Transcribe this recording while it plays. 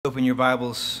Open your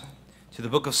Bibles to the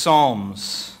book of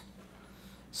Psalms,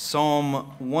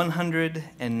 Psalm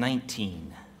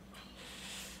 119.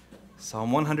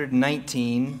 Psalm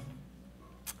 119.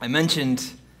 I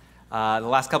mentioned the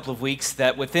last couple of weeks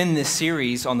that within this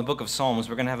series on the book of Psalms,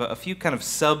 we're going to have a few kind of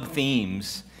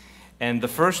sub-themes. And the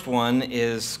first one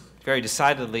is very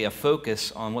decidedly a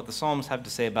focus on what the Psalms have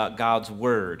to say about God's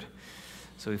Word.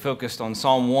 So we focused on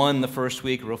Psalm 1 the first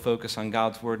week. We'll focus on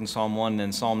God's Word in Psalm 1,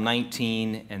 then Psalm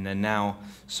 19, and then now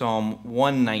Psalm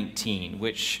 119,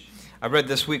 which I read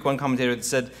this week one commentator that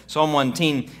said Psalm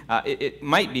 119, it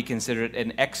might be considered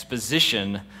an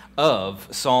exposition of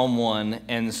Psalm 1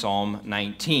 and Psalm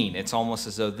 19. It's almost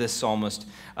as though this psalmist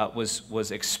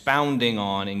was expounding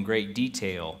on in great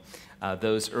detail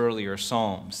those earlier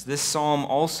psalms. This psalm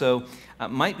also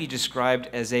might be described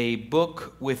as a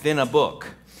book within a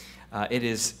book. It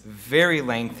is very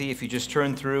lengthy. If you just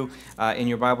turn through in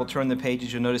your Bible, turn the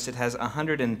pages, you'll notice it has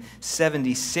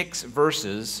 176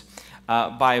 verses.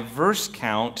 By verse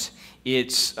count,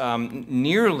 it's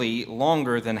nearly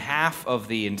longer than half of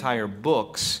the entire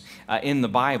books in the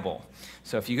Bible.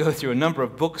 So if you go through a number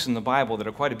of books in the Bible that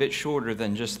are quite a bit shorter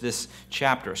than just this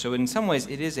chapter. So in some ways,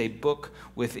 it is a book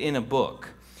within a book.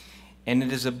 And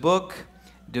it is a book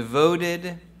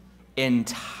devoted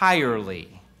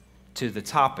entirely to the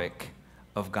topic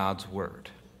of God's Word.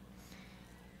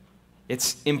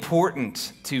 It's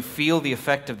important to feel the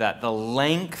effect of that, the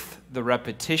length, the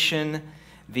repetition,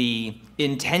 the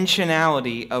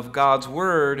intentionality of God's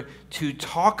Word to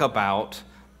talk about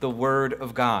the Word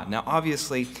of God. Now,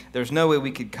 obviously, there's no way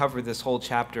we could cover this whole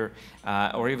chapter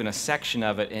or even a section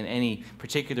of it in any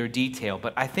particular detail,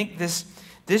 but I think this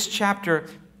chapter,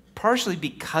 partially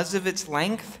because of its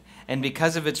length, and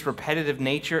because of its repetitive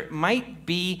nature, might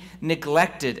be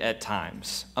neglected at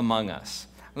times among us.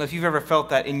 I don't know if you've ever felt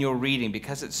that in your reading.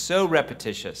 Because it's so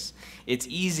repetitious, it's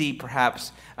easy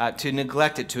perhaps to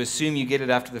neglect it, to assume you get it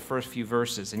after the first few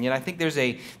verses. And yet I think there's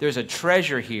a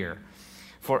treasure here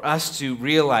for us to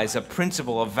realize, a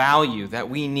principle, a value that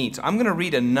we need. So I'm going to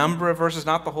read a number of verses,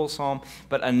 not the whole psalm,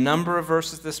 but a number of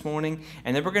verses this morning,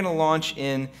 and then we're going to launch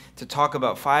in to talk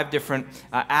about 5 different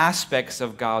aspects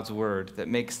of God's Word that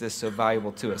makes this so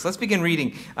valuable to us. Let's begin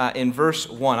reading in verse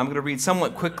 1. I'm going to read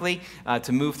somewhat quickly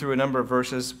to move through a number of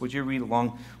verses. Would you read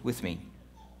along with me?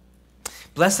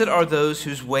 Blessed are those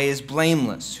whose way is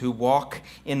blameless, who walk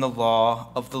in the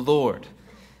law of the Lord.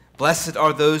 Blessed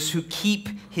are those who keep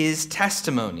his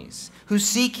testimonies, who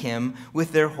seek him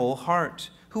with their whole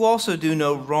heart, who also do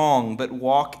no wrong but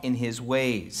walk in his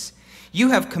ways.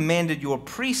 You have commanded your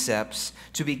precepts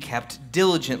to be kept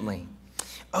diligently.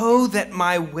 Oh, that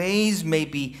my ways may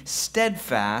be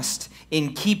steadfast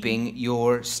in keeping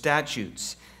your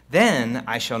statutes. Then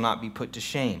I shall not be put to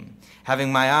shame,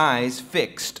 having my eyes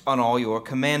fixed on all your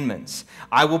commandments.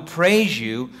 I will praise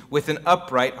you with an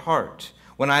upright heart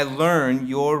when I learn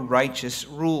your righteous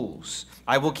rules.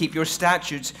 I will keep your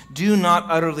statutes. Do not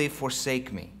utterly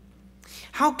forsake me.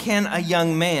 How can a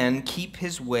young man keep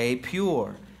his way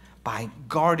pure? By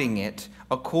guarding it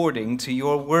according to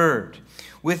your word.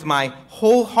 With my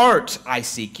whole heart I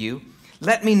seek you.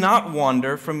 Let me not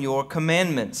wander from your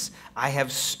commandments. I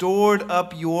have stored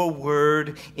up your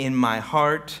word in my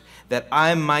heart, that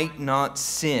I might not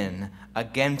sin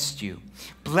against you.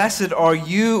 Blessed are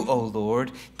you, O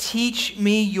Lord. Teach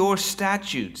me your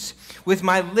statutes. With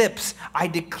my lips I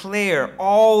declare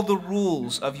all the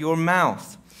rules of your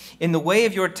mouth. In the way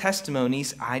of your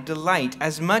testimonies I delight,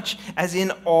 as much as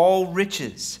in all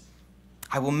riches.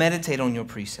 I will meditate on your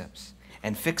precepts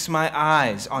and fix my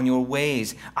eyes on your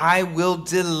ways. I will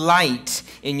delight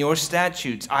in your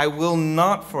statutes. I will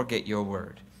not forget your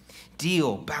word.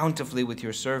 Deal bountifully with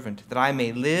your servant, that I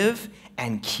may live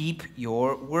and keep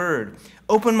your word.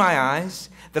 Open my eyes,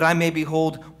 that I may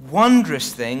behold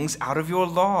wondrous things out of your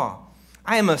law.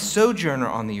 I am a sojourner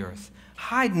on the earth.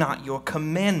 Hide not your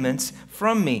commandments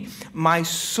from me. My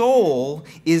soul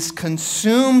is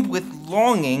consumed with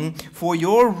longing for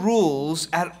your rules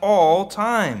at all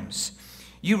times.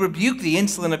 You rebuke the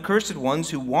insolent accursed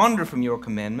ones who wander from your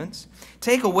commandments.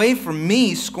 Take away from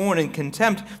me scorn and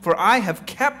contempt, for I have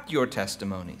kept your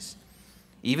testimonies.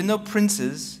 Even though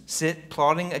princes sit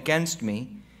plotting against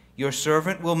me, your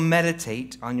servant will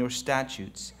meditate on your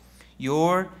statutes.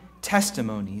 Your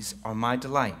testimonies are my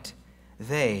delight.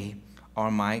 They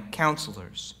are my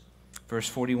counselors. Verse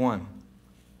 41.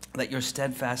 Let your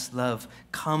steadfast love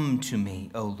come to me,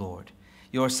 O Lord,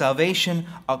 your salvation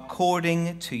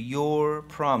according to your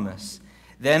promise.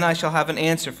 Then I shall have an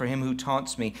answer for him who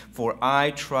taunts me, for I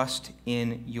trust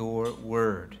in your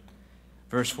word.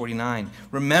 Verse 49,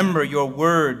 remember your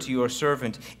word to your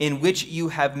servant, in which you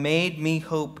have made me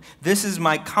hope. This is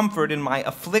my comfort in my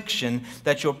affliction,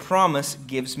 that your promise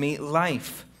gives me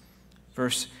life.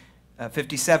 Verse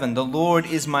 57, the Lord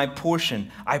is my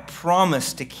portion. I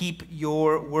promise to keep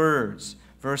your words.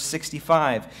 Verse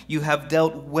 65, you have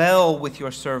dealt well with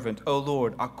your servant, O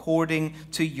Lord, according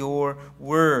to your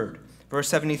word. Verse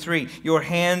 73, your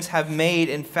hands have made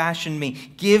and fashioned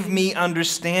me. Give me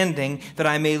understanding that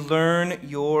I may learn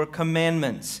your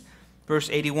commandments. Verse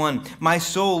 81, my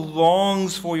soul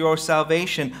longs for your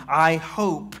salvation. I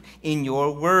hope in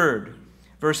your word.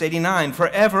 Verse 89,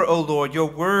 forever, O Lord, your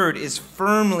word is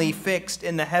firmly fixed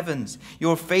in the heavens.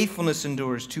 Your faithfulness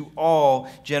endures to all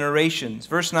generations.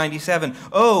 Verse 97,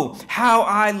 oh, how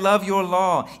I love your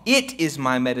law. It is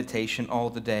my meditation all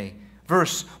the day.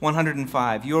 Verse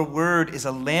 105, your word is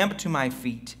a lamp to my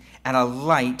feet and a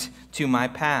light to my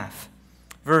path.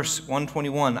 Verse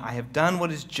 121, I have done what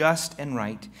is just and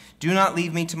right. Do not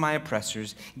leave me to my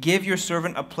oppressors. Give your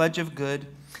servant a pledge of good.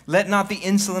 Let not the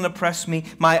insolent oppress me.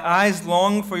 My eyes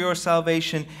long for your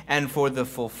salvation and for the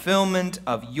fulfillment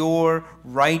of your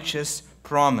righteous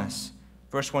promise.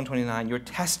 Verse 129, your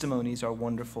testimonies are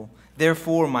wonderful.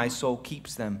 Therefore my soul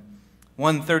keeps them.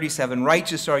 137,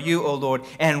 righteous are you, O Lord,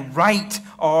 and right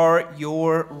are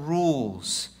your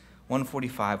rules.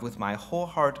 145, with my whole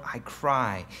heart I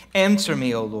cry. Answer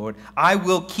me, O Lord. I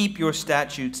will keep your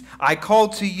statutes. I call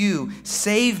to you.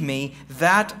 Save me,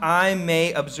 that I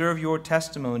may observe your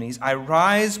testimonies. I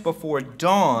rise before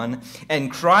dawn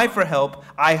and cry for help.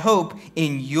 I hope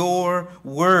in your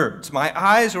words. My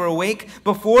eyes are awake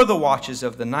before the watches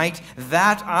of the night,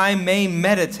 that I may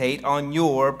meditate on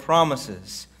your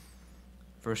promises.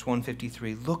 Verse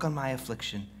 153, look on my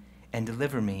affliction and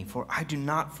deliver me, for I do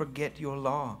not forget your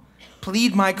law.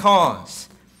 Plead my cause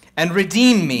and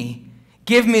redeem me.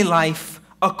 Give me life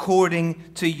according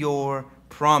to your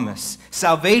promise.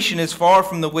 Salvation is far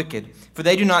from the wicked, for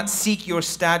they do not seek your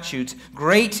statutes.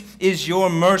 Great is your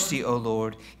mercy, O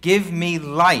Lord. Give me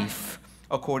life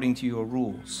according to your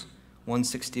rules.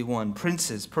 161,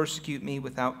 princes persecute me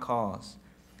without cause,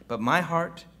 but my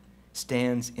heart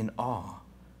stands in awe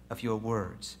of your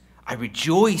words. I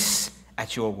rejoice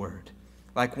at your word,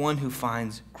 like one who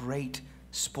finds great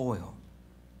spoil.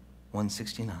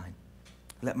 169.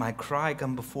 Let my cry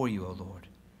come before you, O Lord.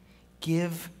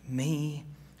 Give me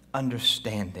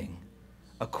understanding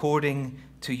according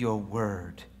to your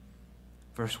word.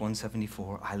 Verse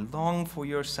 174. I long for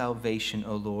your salvation,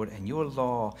 O Lord, and your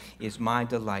law is my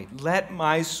delight. Let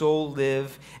my soul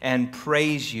live and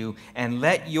praise you, and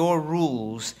let your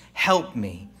rules help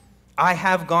me. I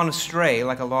have gone astray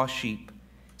like a lost sheep.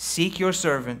 Seek your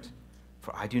servant,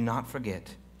 for I do not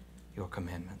forget your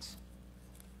commandments.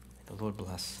 May the Lord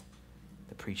bless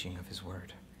the preaching of his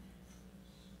word.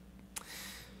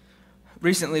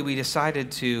 Recently, we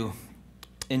decided to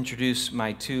introduce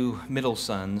my two middle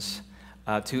sons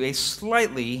to a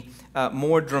slightly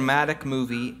more dramatic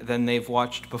movie than they've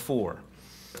watched before.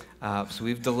 So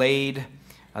we've delayed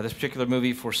this particular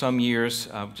movie for some years,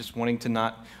 just wanting to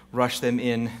not rush them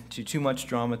in to too much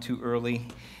drama too early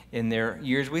in their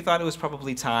years. We thought it was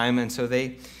probably time, and so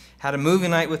they had a movie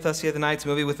night with us the other night. It's a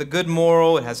movie with a good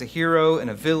moral. It has a hero and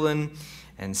a villain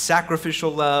and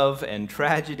sacrificial love and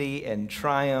tragedy and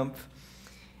triumph,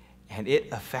 and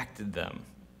it affected them.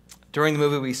 During the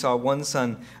movie, we saw one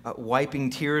son wiping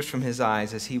tears from his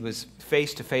eyes as he was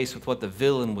face to face with what the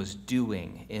villain was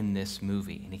doing in this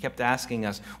movie. And he kept asking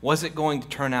us, was it going to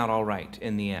turn out all right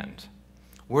in the end?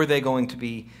 Were they going to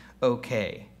be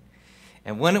okay?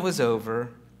 And when it was over,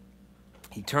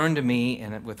 he turned to me,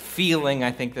 and with feeling,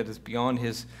 I think that is beyond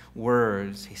his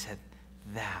words, he said,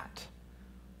 that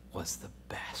was the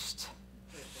best.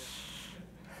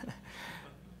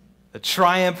 The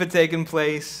triumph had taken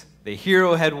place. The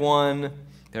hero had won.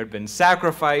 There had been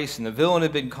sacrifice, and the villain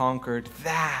had been conquered.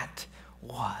 That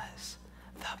was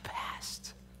the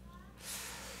best.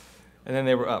 And then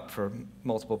they were up for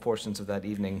multiple portions of that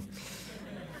evening,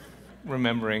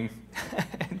 remembering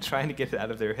and trying to get it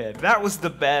out of their head. That was the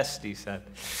best, he said.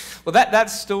 Well, that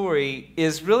story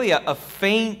is really a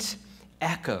faint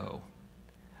echo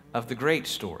of the great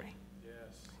story.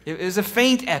 It is a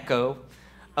faint echo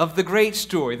of the great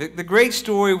story. The great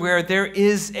story where there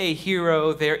is a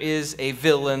hero, there is a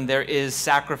villain, there is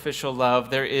sacrificial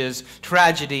love, there is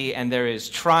tragedy, and there is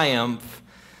triumph.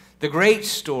 The great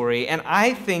story. And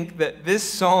I think that this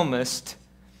psalmist,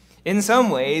 in some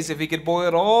ways, if he could boil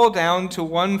it all down to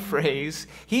one phrase,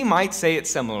 he might say it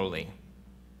similarly.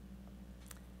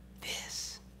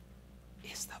 This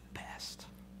is the best.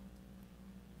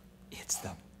 It's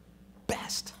the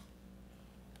best.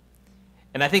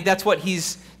 And I think that's what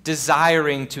he's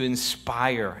desiring to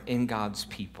inspire in God's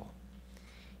people.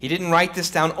 He didn't write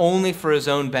this down only for his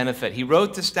own benefit. He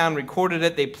wrote this down, recorded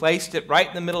it, they placed it right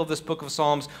in the middle of this book of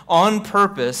Psalms on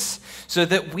purpose so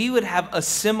that we would have a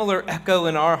similar echo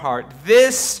in our heart.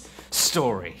 This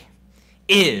story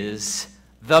is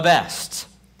the best.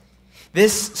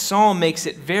 This psalm makes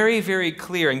it very, very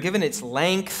clear, and given its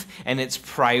length and its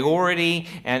priority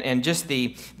and just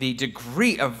the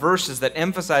degree of verses that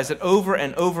emphasize it over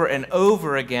and over and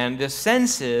over again, the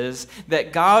sense is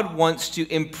that God wants to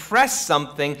impress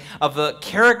something of a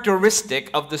characteristic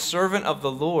of the servant of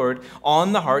the Lord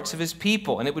on the hearts of his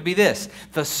people. And it would be this: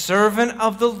 the servant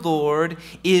of the Lord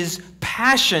is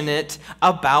passionate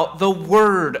about the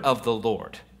word of the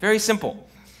Lord. Very simple.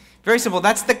 Very simple.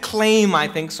 That's the claim, I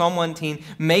think, Psalm 119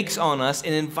 makes on us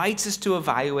and invites us to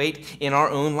evaluate in our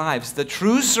own lives. The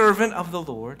true servant of the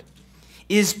Lord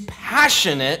is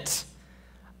passionate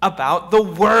about the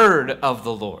word of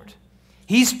the Lord.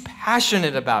 He's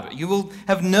passionate about it. You will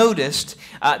have noticed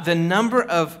the number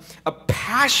of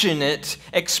passionate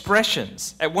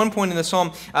expressions. At one point in the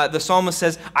psalm, the psalmist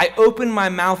says, "I open my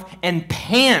mouth and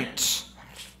pant."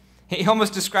 He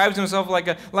almost describes himself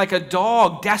like a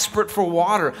dog desperate for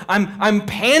water. I'm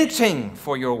panting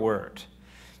for your word.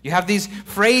 You have these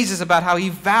phrases about how he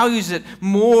values it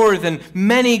more than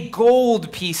many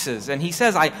gold pieces. And he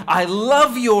says, I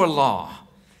love your law.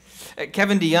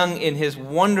 Kevin DeYoung, in his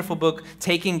wonderful book,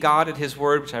 Taking God at His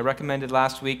Word, which I recommended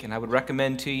last week and I would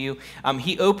recommend to you,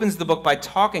 he opens the book by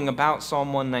talking about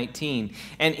Psalm 119.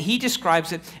 And he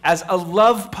describes it as a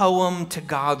love poem to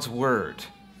God's word.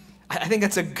 I think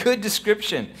that's a good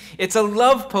description. It's a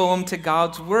love poem to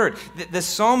God's word. The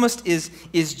psalmist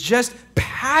is just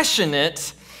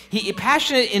passionate. He's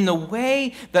passionate in the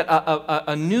way that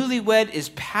a newlywed is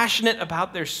passionate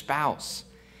about their spouse.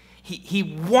 He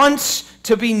wants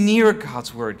to be near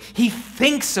God's word. He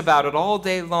thinks about it all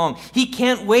day long. He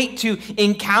can't wait to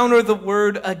encounter the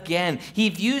word again. He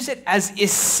views it as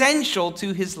essential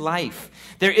to his life.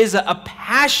 There is a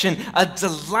passion, a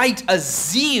delight, a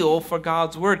zeal for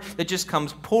God's word that just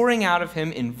comes pouring out of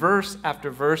him in verse after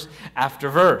verse after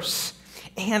verse.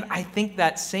 And I think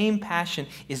that same passion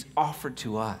is offered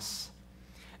to us.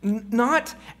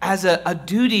 Not as a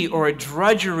duty or a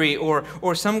drudgery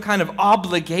or some kind of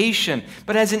obligation,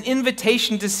 but as an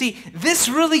invitation to see this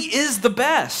really is the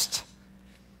best.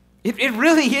 It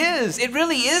really is. It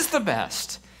really is the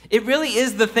best. It really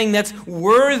is the thing that's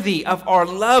worthy of our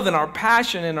love and our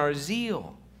passion and our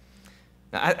zeal.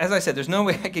 Now, as I said, there's no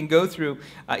way I can go through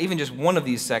even just one of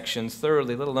these sections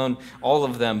thoroughly, let alone all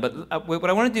of them. But what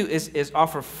I want to do is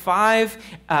offer 5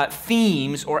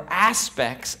 themes or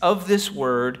aspects of this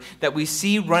word that we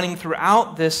see running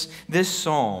throughout this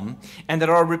psalm and that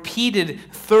are repeated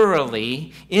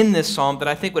thoroughly in this psalm that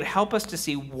I think would help us to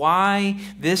see why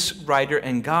this writer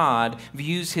and God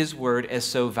views his word as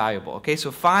so valuable. Okay,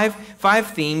 so five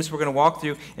themes we're going to walk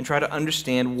through and try to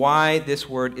understand why this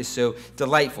word is so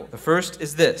delightful. The first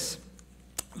is this: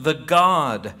 the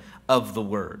God of the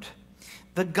Word.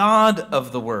 The God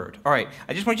of the Word. All right,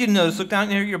 I just want you to notice, look down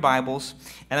there at your Bibles,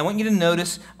 and I want you to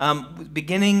notice,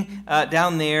 beginning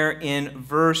down there in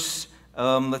verse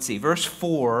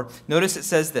 4, notice it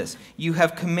says this: you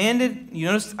have commanded,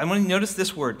 I want you to notice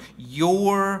this word,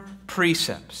 your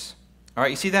precepts. All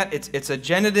right, you see that? It's a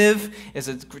genitive, it's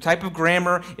a type of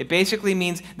grammar. It basically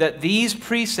means that these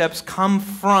precepts come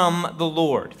from the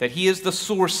Lord, that he is the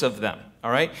source of them. All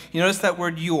right? You notice that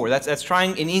word your. That's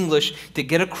trying in English to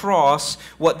get across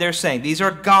what they're saying. These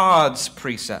are God's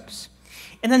precepts.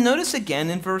 And then notice again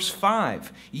in verse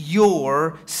 5,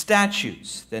 your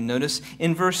statutes. Then notice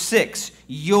in verse 6,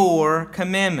 your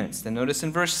commandments. Then notice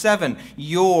in verse 7,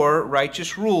 your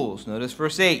righteous rules. Notice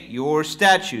verse 8, your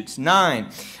statutes. 9,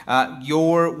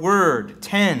 your word.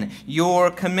 10,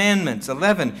 your commandments.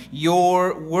 11,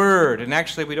 your word. And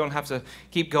actually we don't have to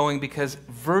keep going because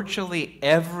virtually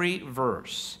every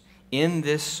verse in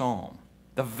this psalm,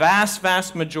 the vast,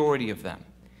 vast majority of them,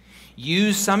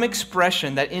 use some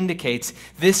expression that indicates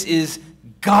this is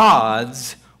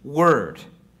God's word.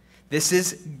 This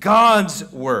is God's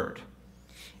word.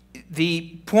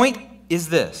 The point is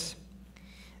this: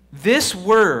 this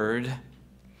word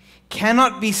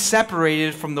cannot be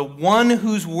separated from the one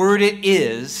whose word it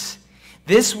is.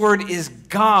 This word is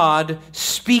God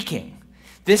speaking.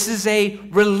 This is a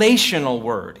relational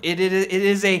word. It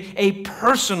is a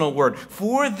personal word.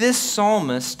 For this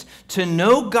psalmist, to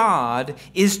know God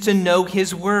is to know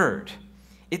his word.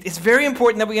 It's very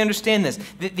important that we understand this.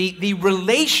 The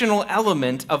relational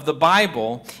element of the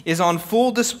Bible is on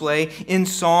full display in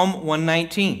Psalm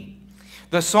 119.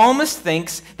 The psalmist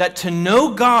thinks that to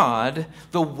know God,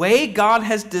 the way God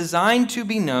has designed to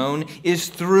be known, is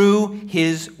through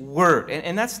his word.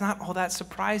 And that's not all that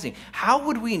surprising. How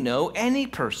would we know any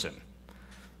person?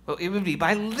 Well, it would be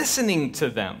by listening to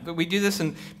them. We do this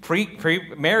in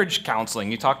pre-marriage counseling.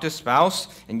 You talk to a spouse,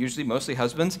 and usually mostly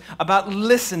husbands, about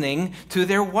listening to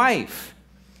their wife.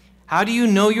 How do you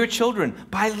know your children?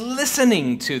 By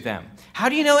listening to them. How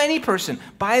do you know any person?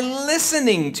 By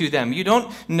listening to them. You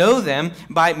don't know them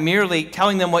by merely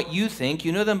telling them what you think.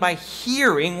 You know them by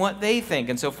hearing what they think.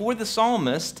 And so for the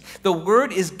psalmist, the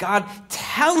word is God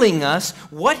telling us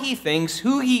what he thinks,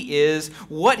 who he is,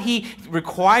 what he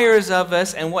requires of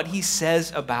us, and what he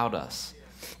says about us.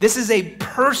 This is a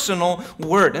personal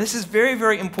word. And this is very,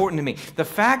 very important to me. The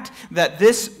fact that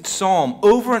this psalm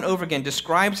over and over again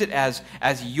describes it as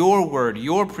your word,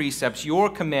 your precepts, your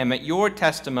commandment, your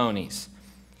testimonies.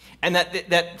 And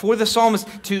that for the psalmist,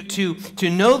 to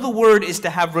know the word is to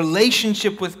have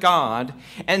relationship with God,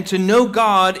 and to know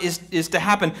God is to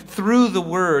happen through the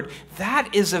word.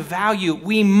 That is a value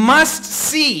we must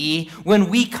see when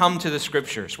we come to the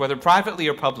scriptures, whether privately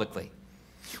or publicly.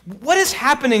 What is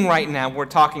happening right now when we're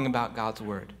talking about God's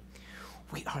word?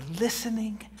 We are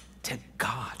listening to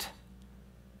God.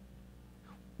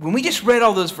 When we just read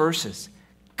all those verses,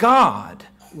 God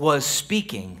was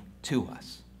speaking to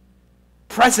us.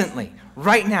 Presently,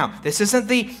 right now. This isn't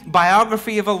the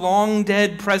biography of a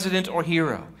long-dead president or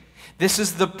hero. This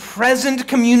is the present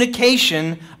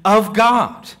communication of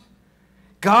God.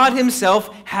 God himself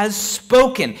has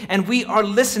spoken, and we are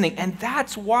listening. And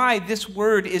that's why this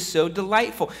word is so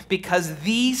delightful, because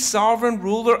the sovereign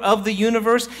ruler of the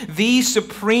universe, the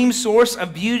supreme source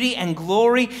of beauty and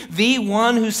glory, the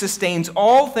one who sustains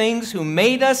all things, who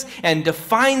made us and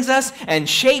defines us and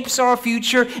shapes our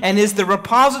future and is the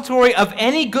repository of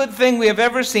any good thing we have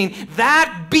ever seen,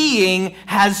 that being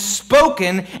has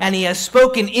spoken, and he has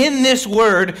spoken in this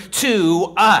word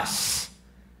to us.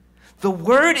 The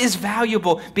word is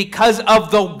valuable because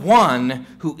of the one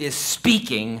who is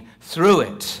speaking through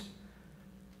it.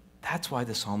 That's why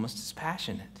the psalmist is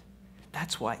passionate.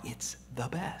 That's why it's the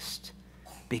best.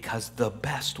 Because the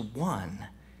best one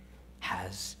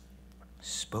has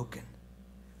spoken.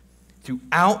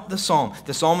 Throughout the psalm,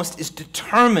 the psalmist is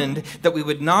determined that we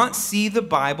would not see the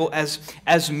Bible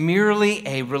as merely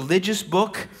a religious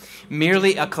book,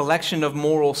 merely a collection of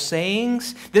moral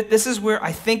sayings. This is where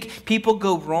I think people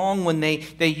go wrong when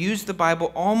they use the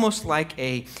Bible almost like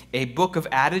a book of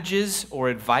adages or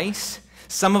advice,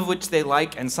 some of which they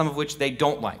like and some of which they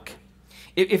don't like.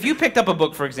 If you picked up a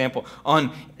book, for example,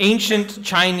 on ancient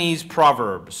Chinese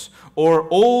proverbs or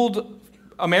old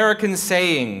American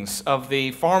sayings of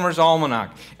the Farmer's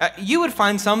Almanac, you would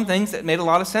find some things that made a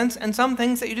lot of sense and some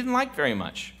things that you didn't like very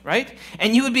much, right?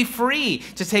 And you would be free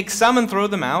to take some and throw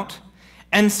them out,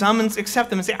 and some and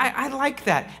accept them and say, I like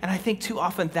that. And I think too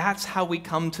often that's how we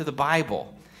come to the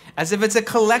Bible, as if it's a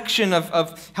collection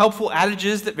of helpful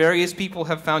adages that various people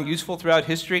have found useful throughout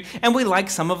history, and we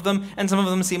like some of them, and some of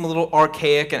them seem a little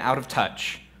archaic and out of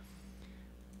touch.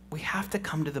 We have to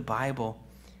come to the Bible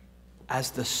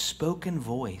as the spoken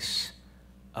voice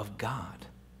of God.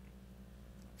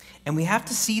 And we have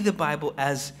to see the Bible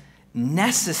as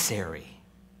necessary,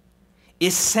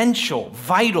 essential,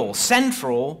 vital,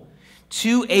 central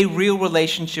to a real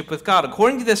relationship with God.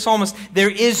 According to the psalmist,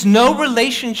 there is no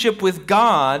relationship with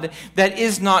God that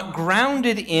is not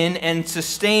grounded in and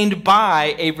sustained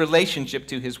by a relationship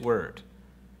to his word.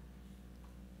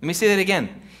 Let me say that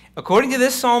again. According to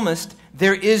this psalmist,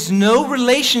 there is no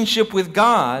relationship with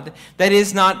God that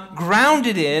is not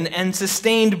grounded in and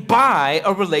sustained by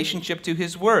a relationship to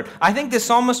his word. I think the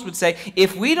psalmist would say,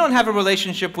 if we don't have a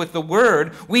relationship with the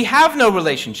word, we have no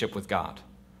relationship with God.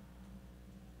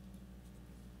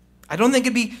 I don't think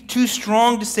it'd be too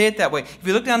strong to say it that way. If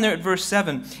you look down there at verse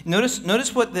 7,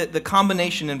 notice what the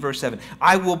combination in verse 7.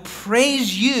 I will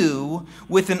praise you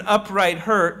with an upright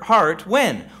heart.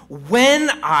 When? When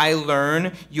I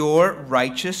learn your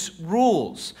righteous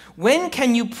rules. When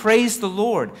can you praise the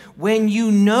Lord? When you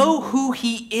know who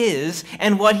he is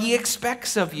and what he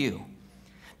expects of you.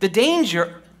 The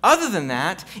danger, other than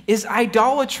that, is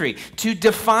idolatry, to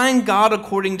define God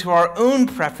according to our own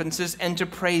preferences and to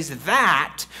praise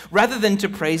that rather than to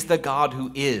praise the God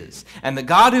who is. And the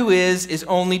God who is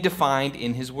only defined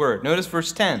in his word. Notice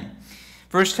verse 10.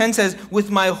 Verse 10 says, with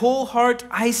my whole heart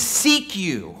I seek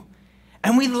you.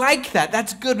 And we like that.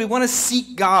 That's good. We want to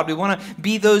seek God. We want to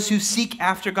be those who seek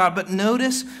after God. But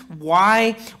notice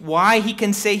why he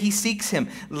can say he seeks him.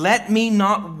 Let me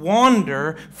not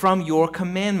wander from your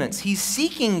commandments. He's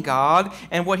seeking God,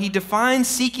 and what he defines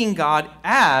seeking God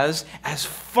as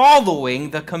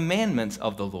following the commandments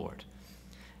of the Lord.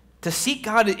 To seek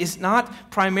God is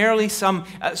not primarily some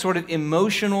sort of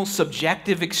emotional,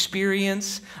 subjective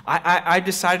experience. I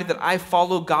decided that I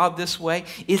follow God this way.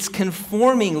 It's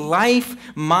conforming life,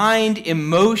 mind,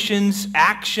 emotions,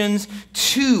 actions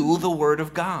to the Word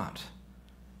of God.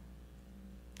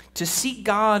 To seek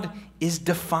God is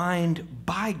defined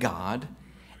by God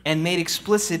and made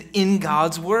explicit in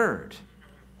God's Word.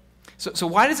 So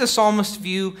why does the psalmist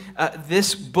view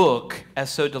this book as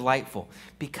so delightful?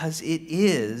 Because it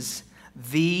is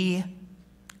the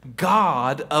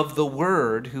God of the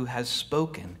Word who has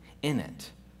spoken in it.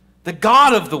 The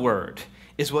God of the Word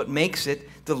is what makes it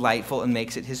delightful and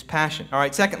makes it his passion. All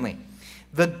right, secondly,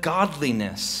 the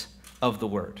godliness of the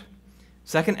Word.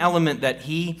 Second element that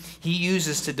he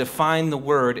uses to define the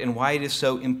Word and why it is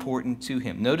so important to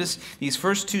him. Notice these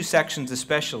first two sections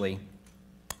especially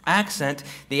accent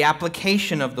the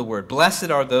application of the Word.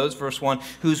 Blessed are those, verse 1,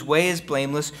 whose way is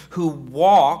blameless, who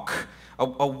walk,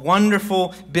 a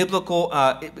wonderful biblical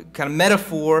kind of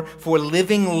metaphor for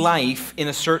living life in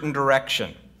a certain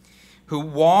direction. Who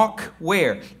walk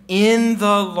where? In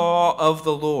the law of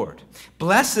the Lord.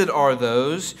 Blessed are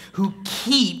those who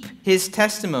keep his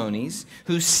testimonies,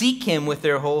 who seek him with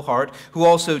their whole heart, who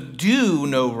also do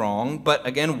no wrong, but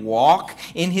again walk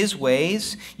in his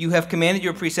ways. You have commanded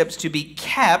your precepts to be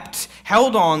kept,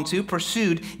 held on to,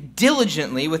 pursued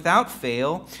diligently without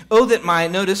fail. Oh, that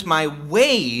my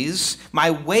ways,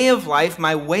 my way of life,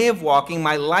 my way of walking,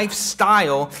 my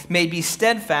lifestyle may be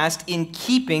steadfast in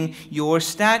keeping your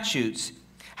statutes.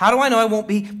 How do I know I won't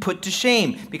be put to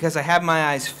shame? Because I have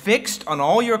my eyes fixed on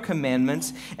all your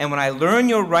commandments, and when I learn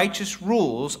your righteous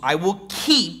rules, I will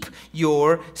keep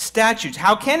your statutes.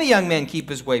 How can a young man keep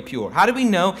his way pure? How do we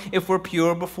know if we're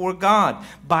pure before God?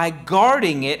 By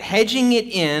guarding it, hedging it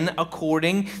in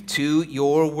according to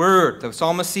your word. The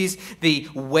psalmist sees the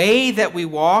way that we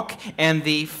walk and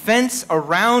the fence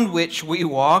around which we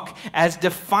walk as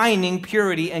defining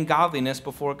purity and godliness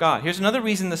before God. Here's another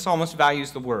reason the psalmist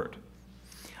values the word.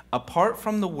 Apart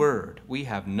from the Word, we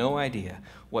have no idea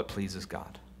what pleases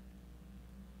God.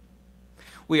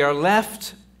 We are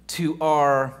left to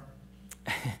our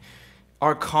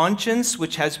conscience,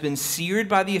 which has been seared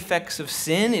by the effects of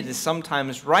sin. It is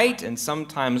sometimes right and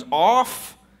sometimes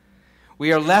off.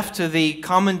 We are left to the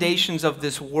commendations of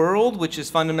this world, which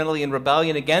is fundamentally in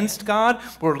rebellion against God.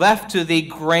 We're left to the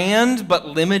grand but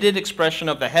limited expression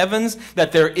of the heavens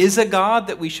that there is a God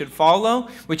that we should follow,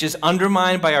 which is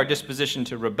undermined by our disposition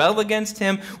to rebel against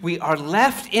him. We are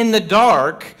left in the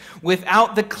dark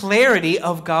without the clarity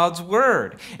of God's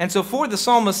word. And so for the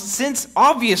psalmist, since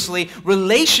obviously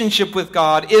relationship with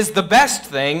God is the best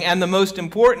thing and the most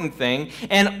important thing,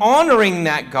 and honoring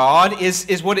that God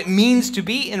is what it means to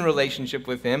be in relationship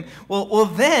with him, well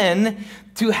then,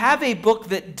 to have a book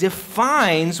that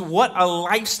defines what a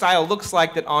lifestyle looks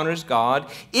like that honors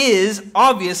God is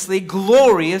obviously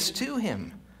glorious to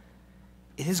him.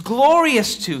 It is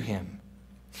glorious to him.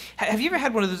 Have you ever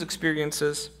had one of those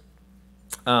experiences?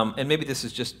 And maybe this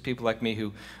is just people like me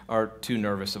who are too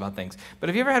nervous about things. But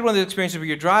have you ever had one of those experiences where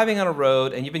you're driving on a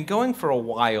road and you've been going for a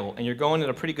while and you're going at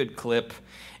a pretty good clip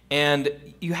and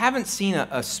you haven't seen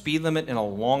a speed limit in a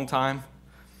long time?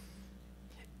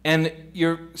 And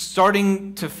you're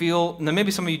starting to feel, now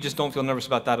maybe some of you just don't feel nervous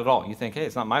about that at all. You think, hey,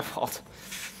 it's not my fault.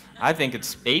 I think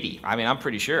it's 80. I mean, I'm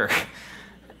pretty sure.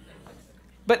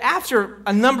 But after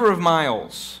a number of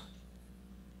miles,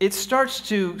 it starts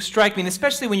to strike me, and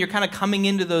especially when you're kind of coming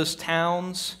into those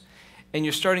towns and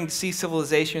you're starting to see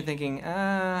civilization, you're thinking,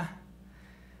 I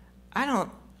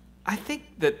think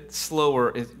that slower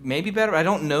is maybe better. I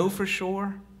don't know for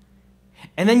sure.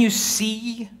 And then you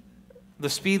see the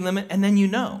speed limit, and then you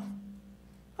know,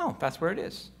 oh, that's where it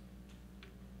is.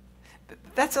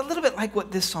 That's a little bit like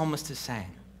what this psalmist is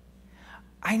saying.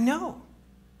 I know.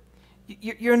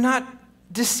 You're not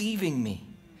deceiving me.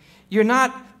 You're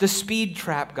not the speed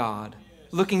trap God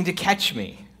looking to catch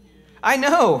me. I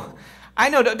know.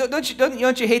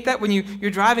 Don't you hate that when you're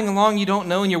driving along, you don't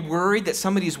know, and you're worried that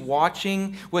somebody's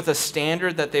watching with a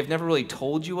standard that they've never really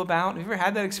told you about? Have you ever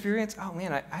had that experience? Oh,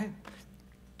 man,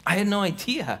 I had no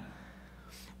idea.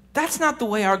 That's not the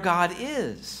way our God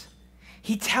is.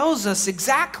 He tells us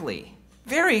exactly,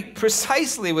 very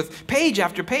precisely, with page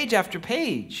after page after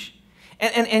page.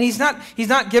 And he's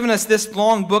not given us this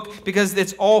long book because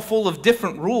it's all full of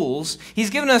different rules. He's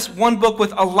given us one book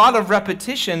with a lot of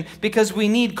repetition because we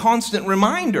need constant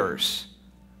reminders.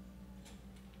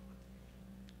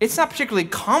 It's not particularly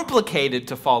complicated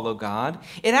to follow God.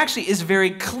 It actually is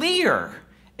very clear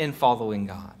in following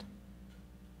God.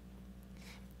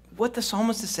 What the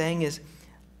psalmist is saying is,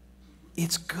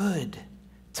 it's good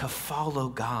to follow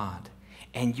God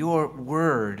And your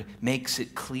word makes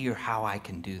it clear how I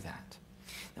can do that.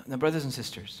 Now, brothers and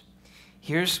sisters,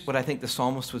 here's what I think the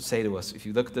psalmist would say to us. If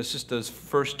you look at just those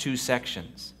first two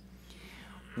sections.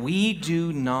 We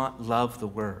do not love the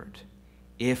word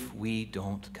if we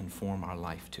don't conform our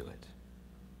life to it.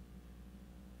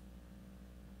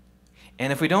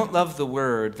 And if we don't love the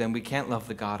word, then we can't love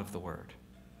the God of the word.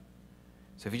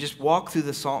 So if you just walk through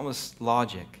the psalmist's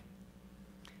logic,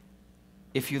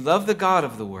 if you love the God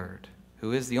of the word,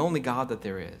 who is the only God that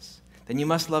there is, then you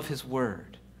must love his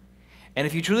word. And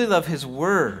if you truly love his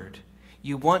word,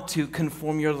 you want to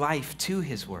conform your life to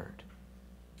his word.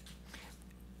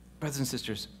 Brothers and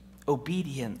sisters,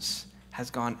 obedience has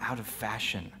gone out of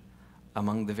fashion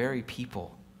among the very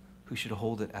people who should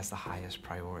hold it as the highest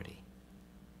priority.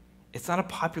 It's not a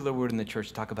popular word in the church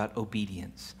to talk about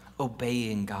obedience,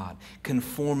 obeying God,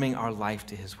 conforming our life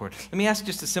to his word. Let me ask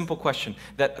just a simple question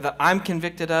that I'm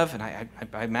convicted of, and I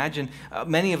imagine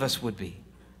many of us would be.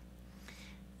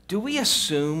 Do we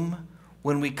assume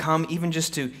when we come even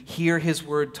just to hear his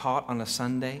word taught on a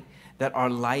Sunday that our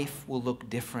life will look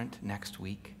different next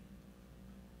week?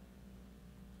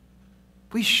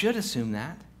 We should assume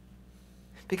that.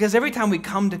 Because every time we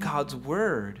come to God's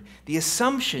word, the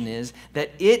assumption is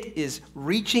that it is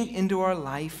reaching into our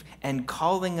life and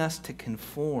calling us to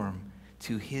conform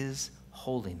to his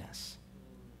holiness.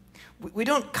 We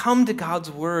don't come to God's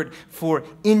word for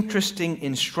interesting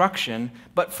instruction,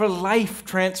 but for life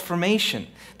transformation.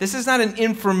 This is not an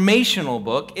informational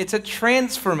book, it's a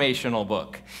transformational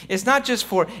book. It's not just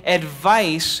for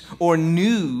advice or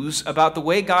news about the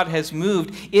way God has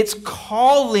moved, it's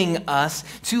calling us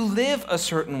to live a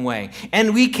certain way.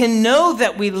 And we can know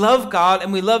that we love God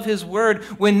and we love his word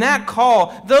when that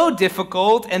call, though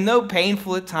difficult and though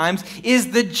painful at times,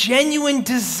 is the genuine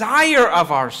desire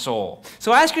of our soul.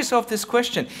 So ask yourself this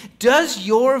question: does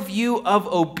your view of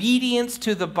obedience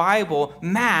to the Bible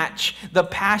match the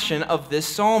passion of this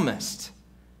psalmist?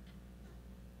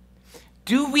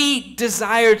 Do we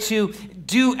desire to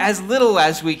do as little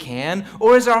as we can,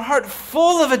 or is our heart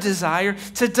full of a desire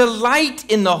to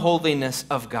delight in the holiness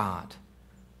of God?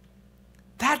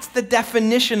 That's the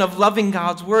definition of loving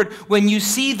God's word, when you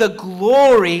see the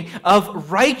glory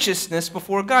of righteousness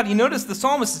before God. You notice the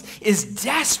psalmist is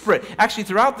desperate. Actually,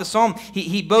 throughout the psalm,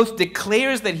 he both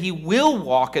declares that he will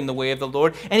walk in the way of the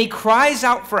Lord, and he cries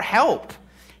out for help.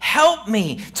 Help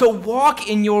me to walk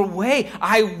in your way.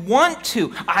 I want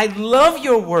to. I love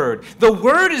your word. The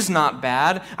word is not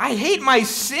bad. I hate my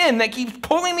sin that keeps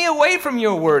pulling me away from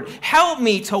your word. Help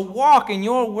me to walk in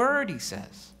your word, he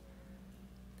says.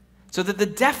 So that the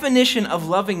definition of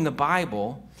loving the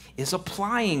Bible is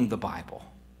applying the Bible.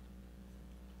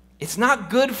 It's not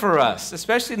good for us,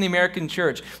 especially in the American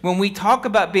church, when we talk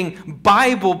about being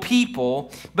Bible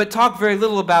people, but talk very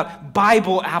little about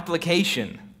Bible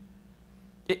application.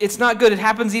 It's not good. It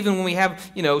happens even when we have,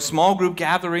 small group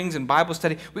gatherings and Bible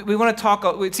study. We want to talk,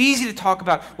 it's easy to talk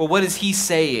about, well, what is he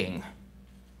saying?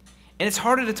 And it's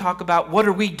harder to talk about, what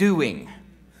are we doing?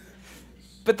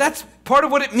 But that's part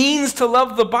of what it means to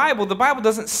love the Bible. The Bible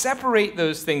doesn't separate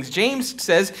those things. James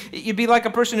says you'd be like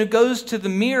a person who goes to the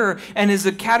mirror and is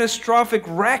a catastrophic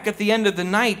wreck at the end of the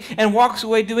night and walks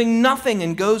away doing nothing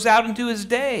and goes out into his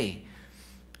day.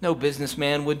 No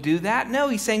businessman would do that. No,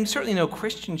 he's saying certainly no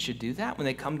Christian should do that. When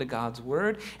they come to God's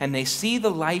word and they see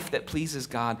the life that pleases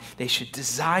God, they should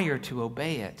desire to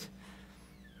obey it.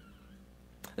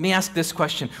 Let me ask this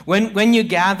question. When you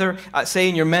gather, say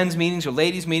in your men's meetings or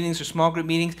ladies' meetings or small group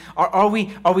meetings, are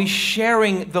we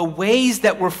sharing the ways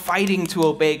that we're fighting to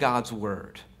obey God's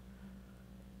word?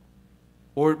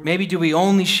 Or maybe do we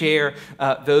only share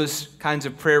those kinds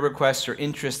of prayer requests or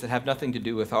interests that have nothing to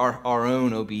do with our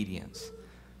own obedience?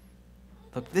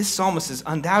 Look, this psalmist is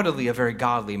undoubtedly a very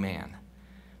godly man,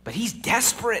 but he's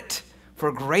desperate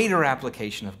for greater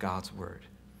application of God's word.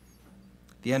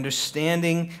 The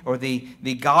understanding or the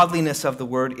godliness of the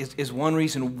word is one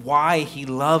reason why he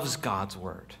loves God's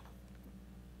word.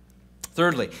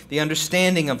 Thirdly, the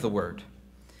understanding of the word.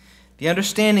 The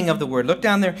understanding of the word. Look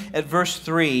down there at verse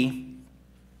 3,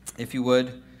 if you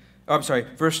would.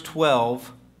 Verse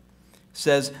 12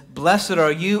 says, "Blessed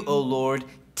are you, O Lord,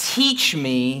 teach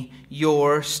me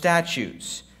your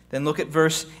statutes." Then look at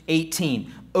verse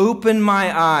 18. "Open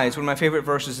my eyes," one of my favorite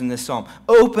verses in this psalm.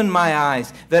 "Open my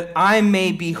eyes, that I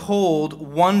may behold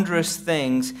wondrous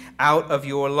things out of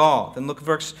your law." Then look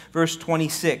at verse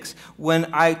 26. "When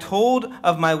I told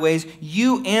of my ways,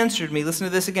 you answered me." Listen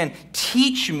to this again.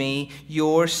 "Teach me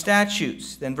your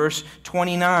statutes." Then verse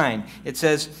 29, it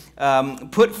says,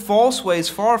 "Put false ways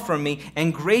far from me,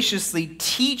 and graciously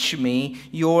teach me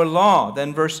your law."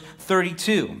 Then verse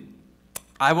 32.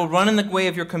 I will run in the way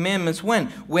of your commandments when?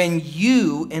 When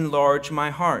you enlarge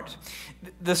my heart.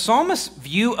 The psalmist's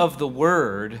view of the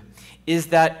word is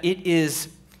that it is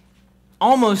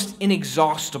almost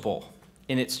inexhaustible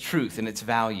in its truth and its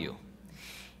value.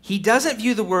 He doesn't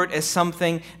view the word as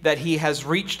something that he has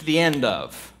reached the end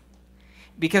of.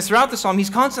 Because throughout the psalm, he's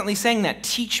constantly saying that,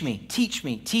 teach me, teach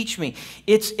me, teach me.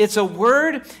 It's a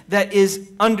word that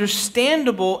is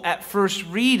understandable at first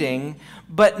reading,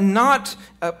 but not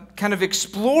kind of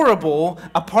explorable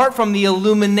apart from the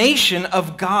illumination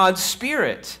of God's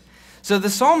Spirit. So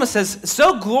the psalmist says,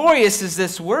 so glorious is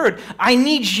this word, I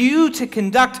need you to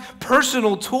conduct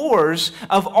personal tours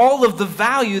of all of the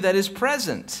value that is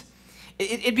present.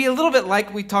 It'd be a little bit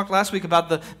like we talked last week about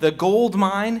the gold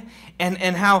mine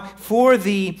and how for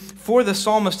the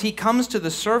psalmist, he comes to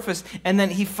the surface and then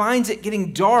he finds it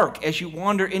getting dark as you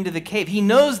wander into the cave. He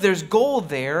knows there's gold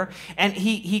there, and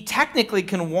he technically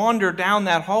can wander down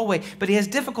that hallway, but he has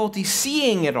difficulty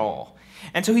seeing it all.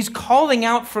 And so he's calling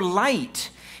out for light.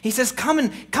 He says, come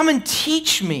and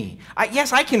teach me.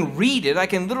 Yes, I can read it. I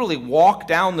can literally walk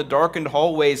down the darkened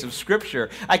hallways of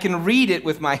Scripture. I can read it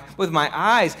with my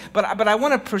eyes, but I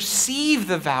want to perceive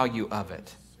the value of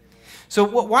it. So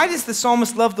why does the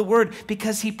psalmist love the word?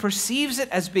 Because he perceives it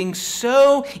as being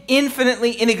so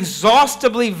infinitely,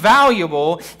 inexhaustibly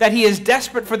valuable that he is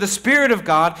desperate for the Spirit of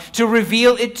God to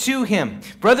reveal it to him.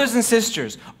 Brothers and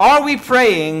sisters, are we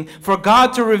praying for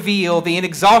God to reveal the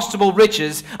inexhaustible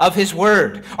riches of his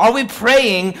word? Are we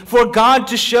praying for God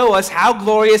to show us how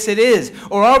glorious it is?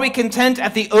 Or are we content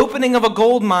at the opening of a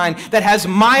gold mine that has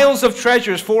miles of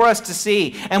treasures for us to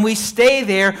see, and we stay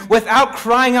there without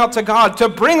crying out to God to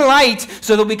bring light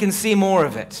so that we can see more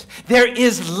of it? There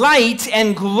is light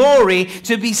and glory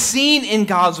to be seen in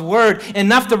God's word,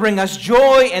 enough to bring us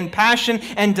joy and passion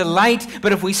and delight,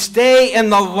 but if we stay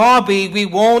in the lobby, we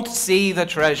won't see the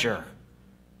treasure.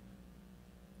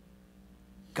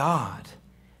 God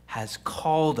has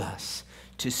called us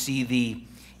to see the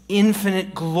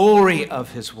infinite glory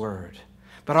of his word.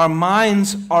 But our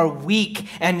minds are weak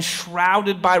and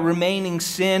shrouded by remaining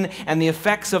sin and the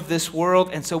effects of this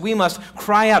world, and so we must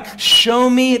cry out, show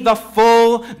me the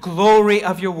full glory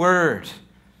of your word.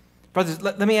 Brothers,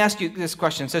 let me ask you this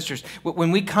question, sisters.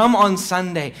 When we come on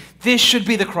Sunday, this should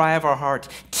be the cry of our heart.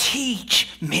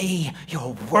 Teach me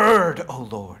your word, O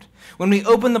Lord. When we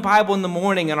open the Bible in the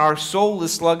morning and our soul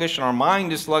is sluggish and our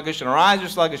mind is sluggish and our eyes are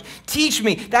sluggish, teach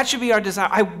me. That should be our desire.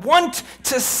 I want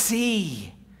to see.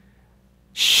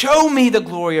 Show me the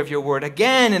glory of your word.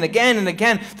 Again and again and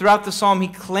again throughout the psalm, he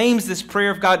claims this prayer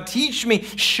of God. Teach me,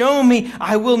 show me.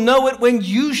 I will know it when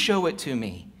you show it to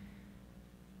me.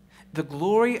 The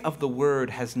glory of the word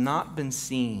has not been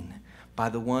seen by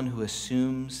the one who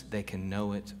assumes they can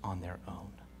know it on their own.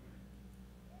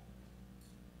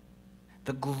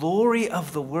 The glory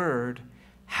of the word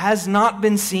has not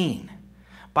been seen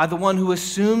by the one who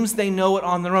assumes they know it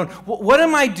on their own. What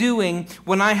am I doing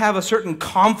when I have a certain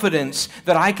confidence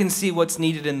that I can see what's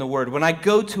needed in the word? When I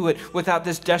go to it without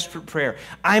this desperate prayer,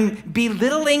 I'm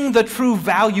belittling the true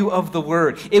value of the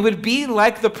word. It would be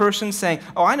like the person saying,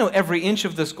 oh, I know every inch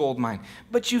of this gold mine,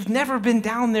 but you've never been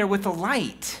down there with a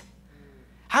light.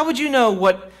 How would you know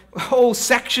what whole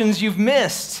sections you've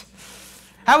missed?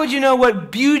 How would you know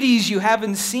what beauties you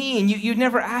haven't seen? You've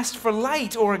never asked for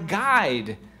light or a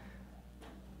guide.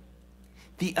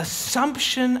 The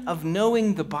assumption of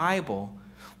knowing the Bible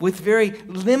with very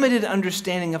limited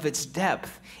understanding of its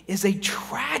depth is a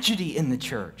tragedy in the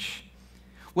church.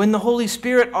 When the Holy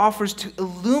Spirit offers to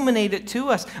illuminate it to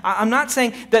us. I'm not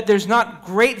saying that there's not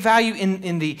great value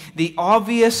in the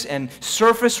obvious and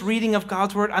surface reading of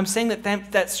God's Word. I'm saying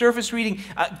that surface reading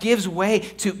gives way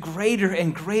to greater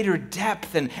and greater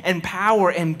depth and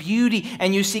power and beauty,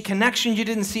 and you see connections you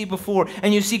didn't see before,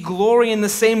 and you see glory in the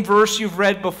same verse you've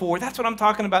read before. That's what I'm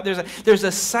talking about. There's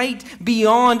a sight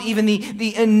beyond even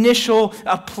the initial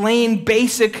plain,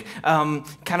 basic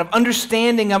kind of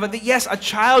understanding of it, that yes, a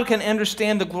child can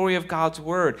understand the glory of God's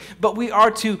word, but we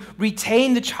are to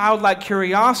retain the childlike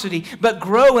curiosity, but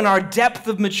grow in our depth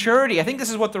of maturity. I think this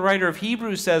is what the writer of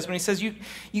Hebrews says when he says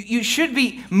you should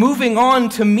be moving on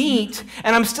to meat,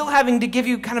 and I'm still having to give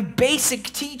you kind of basic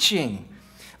teaching.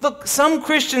 Look, some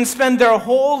Christians spend their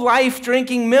whole life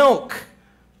drinking milk.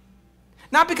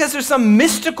 Not because there's some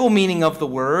mystical meaning of the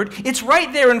word. It's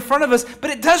right there in front of us, but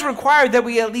it does require that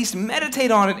we at least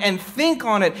meditate on it and think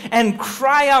on it and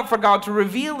cry out for God to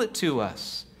reveal it to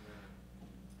us.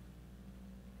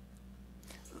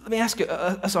 Let me ask you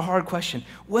a hard question.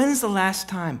 When's the last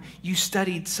time you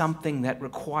studied something that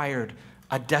required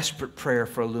a desperate prayer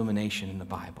for illumination in the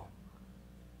Bible?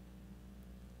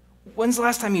 When's the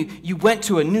last time you went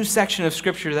to a new section of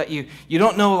Scripture that you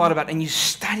don't know a lot about and you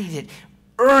studied it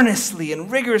earnestly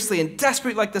and rigorously and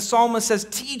desperately, like the psalmist says,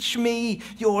 teach me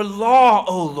your law,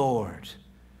 O Lord?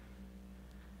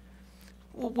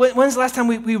 When's the last time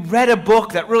we read a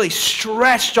book that really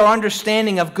stretched our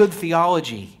understanding of good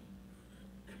theology?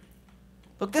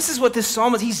 Look, this is what this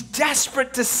psalmist, he's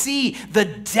desperate to see the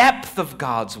depth of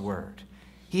God's word.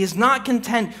 He is not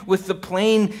content with the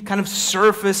plain kind of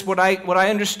surface, what I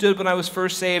understood when I was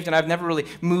first saved, and I've never really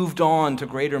moved on to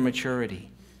greater maturity.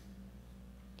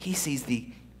 He sees the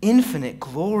infinite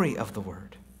glory of the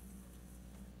word.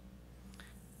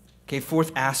 Okay,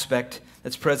 fourth aspect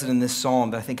that's present in this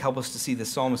psalm that I think helps us to see the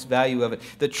psalmist's value of it,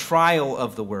 the trial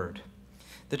of the word.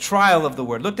 The trial of the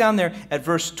word. Look down there at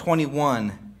verse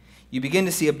 21. You begin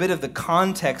to see a bit of the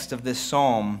context of this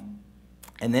psalm,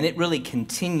 and then it really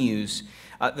continues.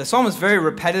 The psalm is very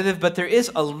repetitive, but there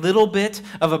is a little bit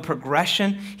of a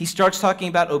progression. He starts talking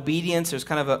about obedience. There's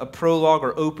kind of a prologue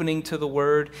or opening to the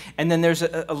word. And then there's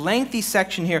a lengthy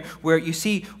section here where you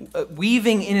see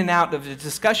weaving in and out of the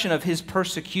discussion of his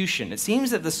persecution. It seems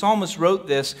that the psalmist wrote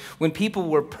this when people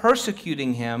were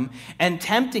persecuting him and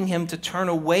tempting him to turn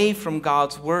away from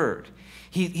God's word.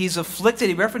 He's afflicted.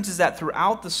 He references that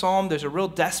throughout the psalm. There's a real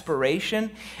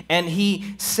desperation. And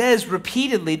he says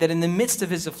repeatedly that in the midst of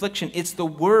his affliction, it's the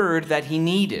word that he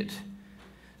needed.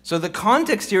 So the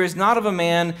context here is not of a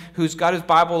man who's got his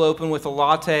Bible open with a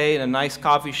latte in a nice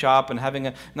coffee shop and having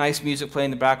a nice music playing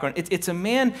in the background. It's a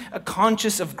man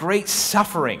conscious of great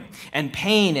suffering and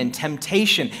pain and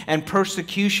temptation and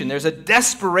persecution. There's a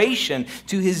desperation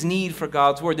to his need for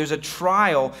God's word. There's a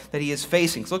trial that he is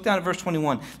facing. So look down at verse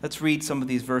 21. Let's read some of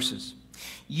these verses.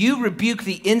 You rebuke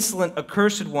the insolent,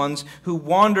 accursed ones who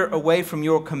wander away from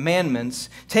your commandments.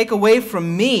 Take away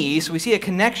from me, so we see a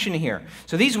connection here.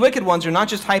 So these wicked ones are not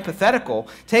just hypothetical.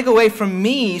 Take away from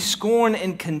me scorn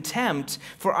and contempt,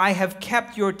 for I have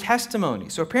kept your testimony.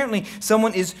 So apparently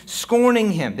someone is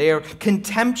scorning him. They are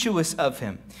contemptuous of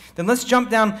him. Then let's jump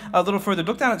down a little further.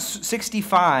 Look down at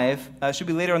 65. Should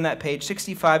be later on that page.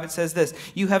 65, it says this.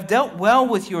 You have dealt well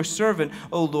with your servant,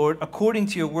 O Lord, according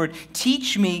to your word.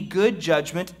 Teach me good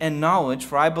judgment and knowledge,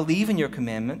 for I believe in your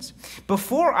commandments.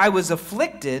 Before I was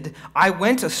afflicted, I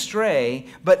went astray,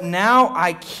 but now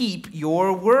I keep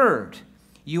your word.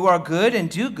 You are good and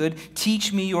do good.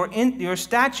 Teach me your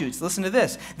statutes. Listen to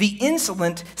this. The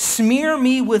insolent smear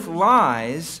me with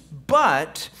lies,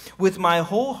 but with my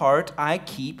whole heart I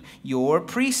keep your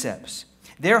precepts.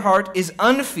 Their heart is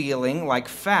unfeeling like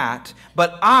fat,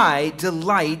 but I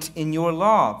delight in your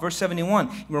law. Verse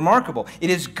 71, remarkable. It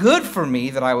is good for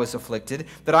me that I was afflicted,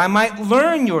 that I might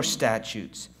learn your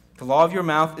statutes. The law of your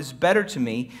mouth is better to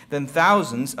me than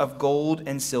thousands of gold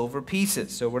and silver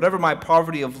pieces. So whatever my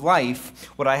poverty of life,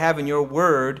 what I have in your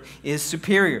word is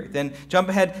superior. Then jump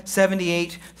ahead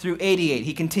 78 through 88.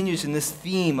 He continues in this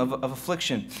theme of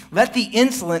affliction. Let the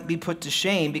insolent be put to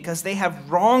shame because they have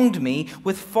wronged me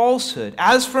with falsehood.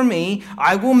 As for me,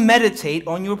 I will meditate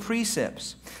on your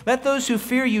precepts. Let those who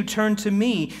fear you turn to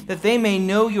me, that they may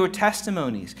know your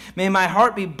testimonies. May my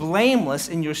heart be blameless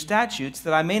in your statutes,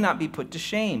 that I may not be put to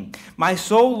shame. My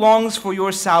soul longs for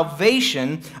your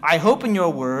salvation. I hope in your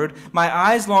word. My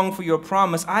eyes long for your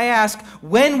promise. I ask,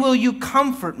 when will you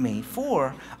comfort me?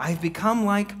 For I've become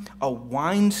like a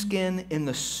wineskin in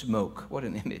the smoke. What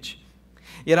an image.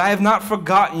 Yet I have not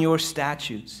forgotten your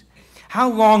statutes.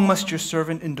 How long must your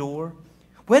servant endure?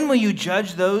 When will you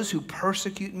judge those who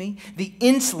persecute me? The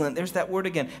insolent, there's that word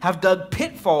again, have dug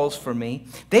pitfalls for me.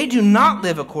 They do not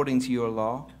live according to your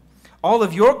law. All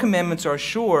of your commandments are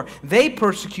sure. They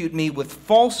persecute me with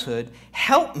falsehood.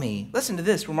 Help me. Listen to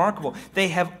this, remarkable. They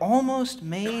have almost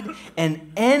made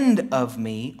an end of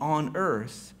me on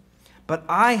earth, but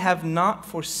I have not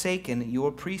forsaken your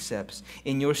precepts.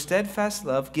 In your steadfast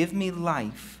love, give me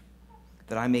life,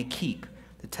 that I may keep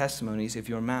the testimonies of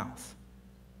your mouth.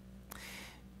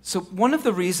 So one of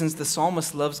the reasons the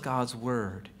psalmist loves God's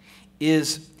word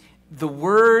is the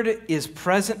word is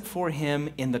present for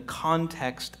him in the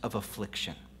context of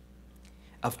affliction,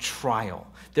 of trial.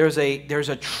 There's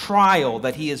a trial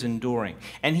that he is enduring,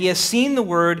 and he has seen the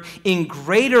word in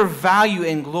greater value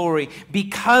and glory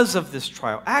because of this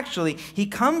trial. Actually, he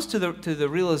comes to the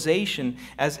realization,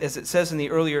 as it says in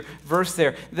the earlier verse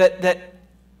there, that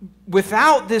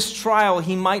without this trial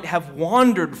he might have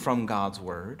wandered from God's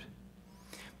word.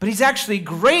 But he's actually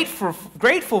grateful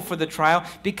for the trial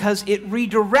because it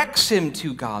redirects him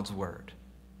to God's word.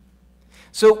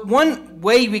 So one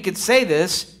way we could say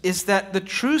this is that the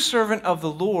true servant of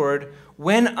the Lord,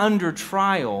 when under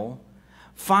trial,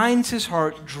 finds his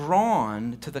heart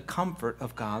drawn to the comfort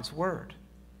of God's word.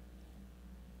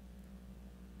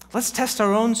 Let's test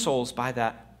our own souls by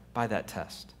that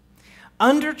test.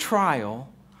 Under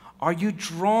trial, are you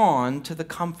drawn to the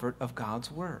comfort of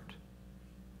God's word?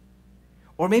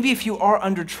 Or maybe if you are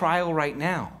under trial right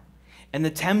now, and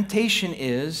the temptation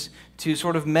is to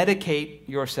sort of medicate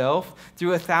yourself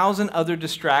through 1,000 other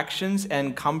distractions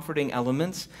and comforting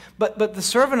elements. But the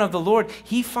servant of the Lord,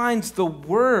 he finds the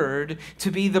word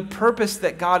to be the purpose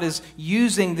that God is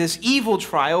using this evil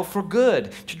trial for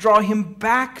good, to draw him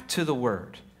back to the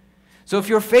word. So if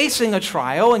you're facing a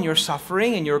trial and you're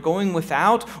suffering and you're going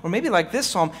without, or maybe like this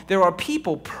psalm, there are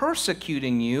people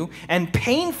persecuting you and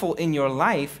painful in your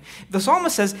life, the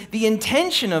psalmist says the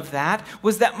intention of that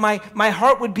was that my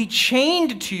heart would be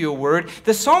chained to your word.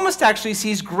 The psalmist actually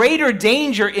sees greater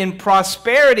danger in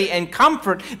prosperity and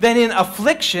comfort than in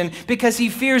affliction because he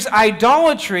fears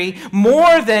idolatry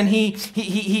more than he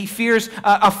fears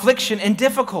affliction and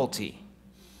difficulty.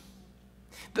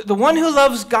 The one who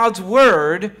loves God's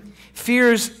word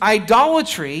fears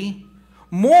idolatry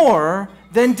more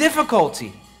than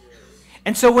difficulty.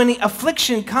 And so when the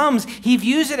affliction comes, he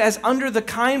views it as under the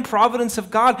kind providence of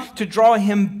God to draw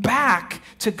him back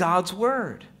to God's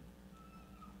word.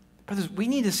 Brothers, we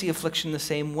need to see affliction the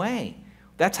same way.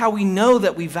 That's how we know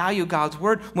that we value God's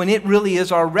word, when it really is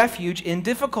our refuge in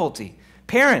difficulty.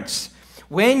 Parents,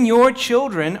 when your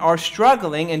children are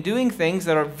struggling and doing things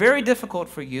that are very difficult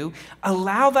for you,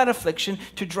 allow that affliction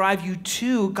to drive you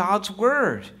to God's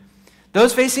word.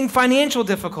 Those facing financial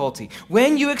difficulty,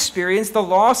 when you experience the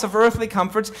loss of earthly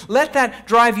comforts, let that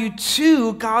drive you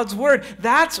to God's word.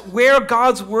 That's where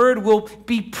God's word will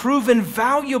be proven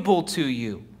valuable to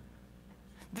you.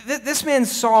 This man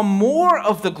saw more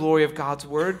of the glory of God's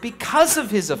word because of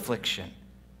his affliction.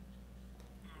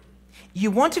 You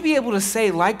want to be able to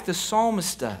say, like the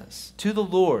psalmist does, to the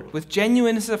Lord, with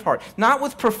genuineness of heart, not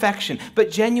with perfection, but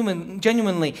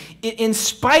genuinely, in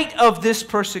spite of this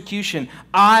persecution,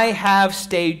 I have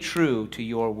stayed true to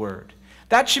your word.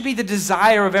 That should be the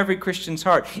desire of every Christian's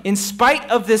heart. In spite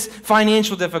of this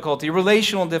financial difficulty,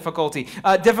 relational difficulty,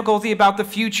 difficulty about the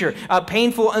future,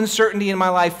 painful uncertainty in my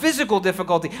life, physical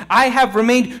difficulty, I have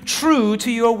remained true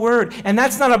to your word. And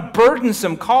that's not a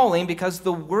burdensome calling, because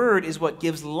the word is what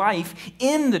gives life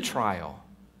in the trial.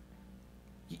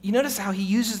 You notice how he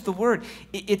uses the word.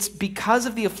 It's because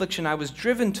of the affliction I was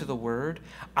driven to the word.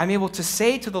 I'm able to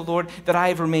say to the Lord that I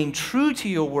have remained true to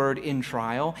your word in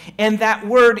trial, and that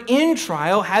word in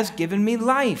trial has given me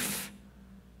life.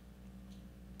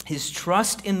 His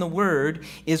trust in the word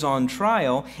is on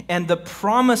trial, and the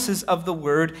promises of the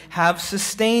word have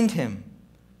sustained him.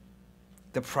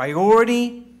 The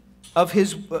priority of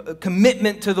his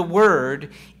commitment to the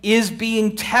word is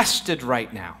being tested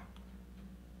right now.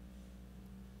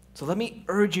 So let me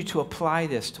urge you to apply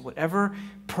this to whatever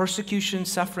persecution,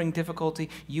 suffering, difficulty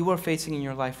you are facing in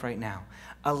your life right now.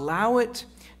 Allow it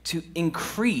to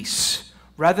increase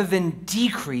rather than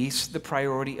decrease the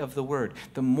priority of the word.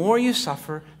 The more you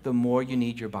suffer, the more you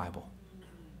need your Bible.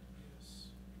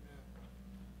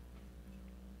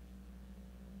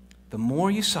 The more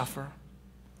you suffer,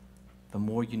 the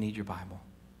more you need your Bible.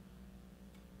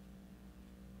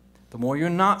 The more you're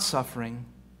not suffering,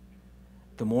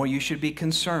 the more you should be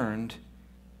concerned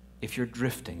if you're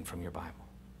drifting from your Bible.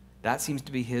 That seems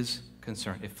to be his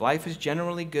concern. If life is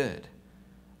generally good,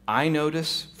 I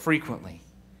notice frequently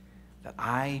that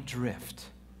I drift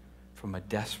from a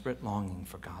desperate longing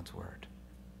for God's word.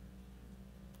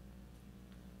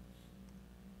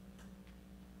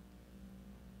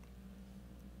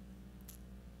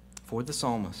 For the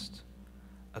psalmist,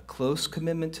 a close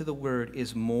commitment to the word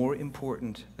is more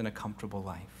important than a comfortable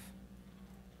life.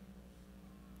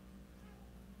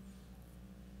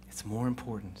 It's more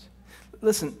important.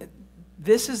 Listen,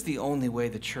 this is the only way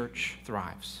the church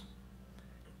thrives,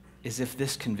 is if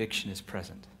this conviction is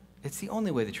present. It's the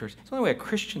only way it's the only way a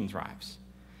Christian thrives,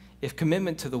 if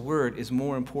commitment to the word is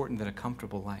more important than a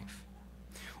comfortable life.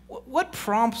 What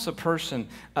prompts a person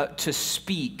to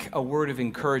speak a word of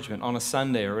encouragement on a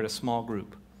Sunday or at a small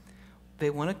group? They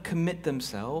want to commit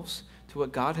themselves to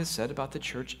what God has said about the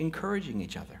church encouraging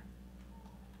each other.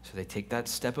 So they take that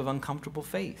step of uncomfortable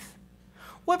faith.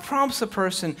 What prompts a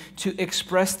person to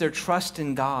express their trust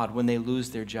in God when they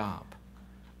lose their job?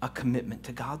 A commitment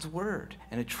to God's word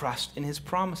and a trust in his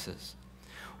promises.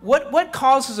 What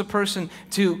causes a person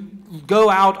to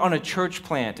go out on a church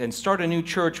plant and start a new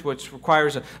church which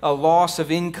requires a loss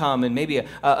of income and maybe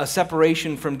a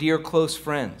separation from dear close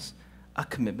friends? A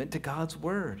commitment to God's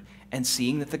word and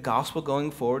seeing that the gospel going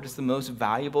forward is the most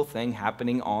valuable thing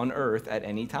happening on earth at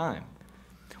any time.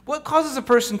 What causes a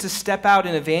person to step out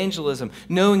in evangelism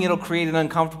knowing it'll create an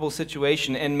uncomfortable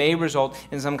situation and may result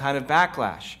in some kind of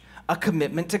backlash? a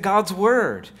commitment to God's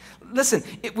word. Listen,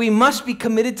 we must be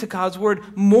committed to God's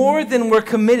word more than we're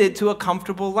committed to a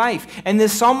comfortable life. And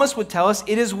this psalmist would tell us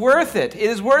it is worth it. It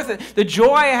is worth it. The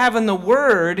joy I have in the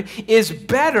word is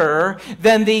better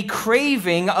than the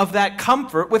craving of that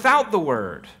comfort without the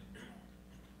word.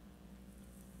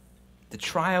 The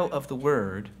trial of the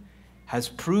word has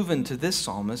proven to this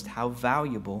psalmist how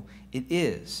valuable it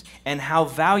is, and how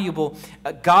valuable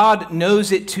God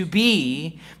knows it to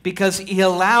be, because he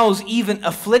allows even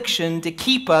affliction to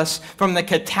keep us from the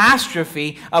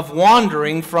catastrophe of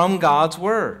wandering from God's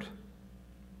word.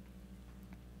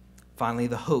 Finally,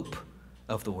 the hope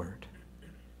of the word.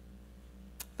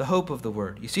 The hope of the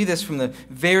word. You see this from the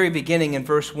very beginning in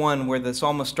verse 1, where the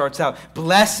psalmist starts out,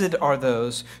 "Blessed are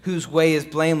those whose way is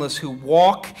blameless, who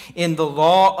walk in the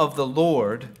law of the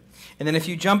Lord." And then if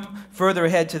you jump further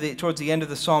ahead towards the end of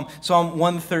the psalm, Psalm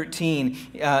 113,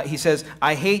 he says,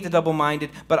 "I hate the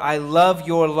double-minded, but I love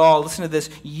your law." Listen to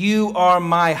this. "You are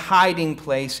my hiding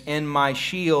place and my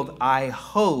shield. I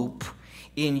hope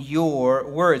in your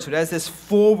word." So it has this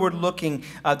forward-looking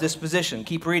disposition.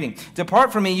 Keep reading.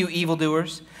 "Depart from me, you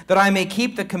evildoers, that I may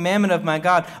keep the commandment of my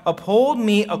God. Uphold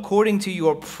me according to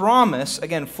your promise."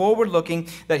 Again, forward-looking,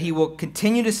 that he will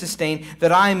continue to sustain,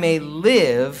 "that I may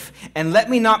live, and let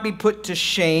me not be put to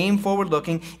shame,"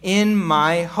 forward-looking, "in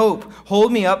my hope.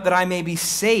 Hold me up, that I may be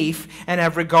safe, and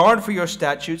have regard for your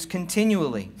statutes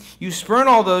continually. You spurn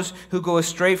all those who go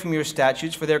astray from your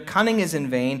statutes, for their cunning is in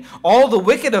vain. All the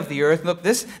wicked of the earth," look,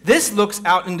 this looks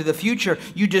out into the future,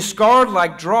 "you discard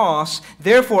like dross.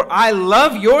 Therefore I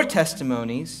love your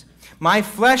testimonies. My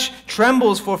flesh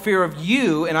trembles for fear of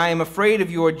you, and I am afraid of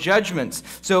your judgments."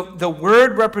 So the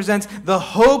word represents the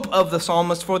hope of the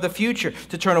psalmist for the future.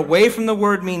 To turn away from the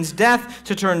word means death.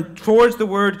 To turn towards the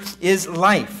word is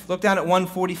life. Look down at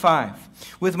 145.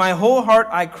 "With my whole heart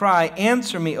I cry,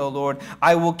 answer me, O Lord.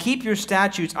 I will keep your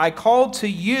statutes. I call to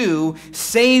you,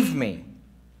 save me."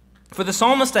 For the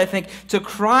psalmist, I think, to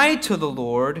cry to the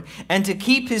Lord and to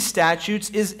keep his statutes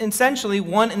is essentially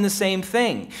one and the same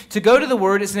thing. To go to the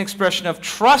word is an expression of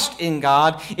trust in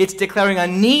God. It's declaring a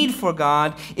need for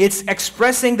God. It's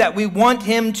expressing that we want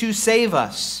him to save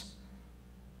us.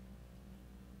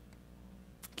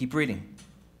 Keep reading.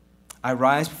 "I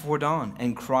rise before dawn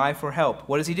and cry for help."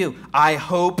 What does he do? "I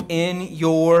hope in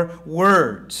your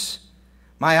words.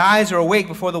 My eyes are awake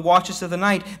before the watches of the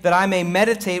night, that I may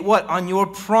meditate," what? "On your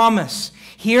promise.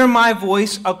 Hear my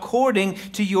voice according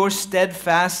to your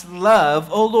steadfast love.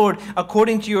 O Lord,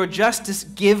 according to your justice,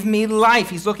 give me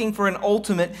life." He's looking for an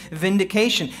ultimate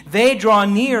vindication. "They draw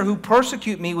near who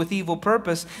persecute me with evil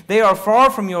purpose. They are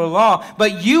far from your law.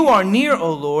 But you are near,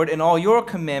 O Lord, and all your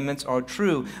commandments are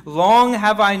true. Long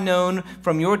have I known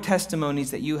from your testimonies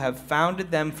that you have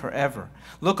founded them forever.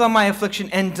 Look on my affliction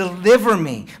and deliver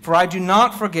me, for I do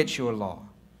not forget your law."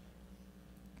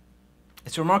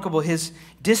 It's remarkable. His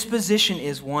disposition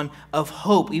is one of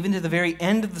hope. Even to the very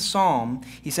end of the psalm,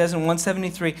 he says in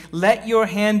 173, "Let your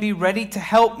hand be ready to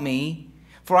help me,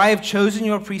 for I have chosen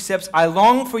your precepts. I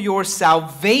long for your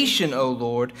salvation, O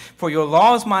Lord, for your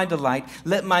law is my delight.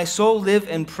 Let my soul live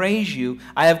and praise you.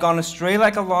 I have gone astray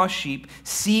like a lost sheep.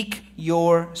 Seek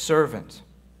your servant."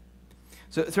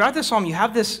 So throughout the psalm, you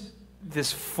have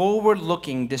this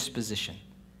forward-looking disposition.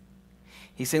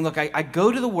 He's saying, look, I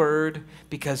go to the Word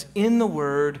because in the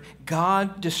Word,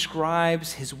 God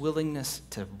describes his willingness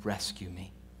to rescue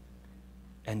me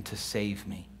and to save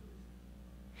me.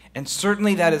 And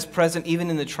certainly that is present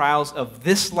even in the trials of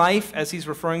this life, as he's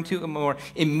referring to, a more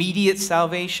immediate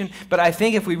salvation. But I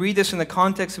think if we read this in the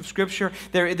context of Scripture,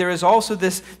 there is also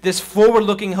this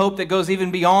forward-looking hope that goes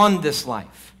even beyond this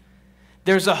life.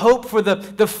 There's a hope for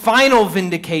the final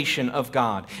vindication of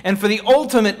God and for the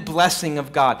ultimate blessing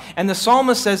of God. And the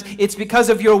psalmist says, it's because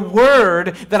of your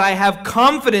word that I have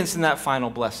confidence in that final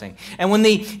blessing. And when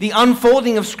the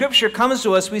unfolding of Scripture comes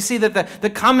to us, we see that the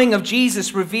coming of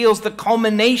Jesus reveals the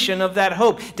culmination of that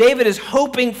hope. David is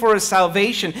hoping for a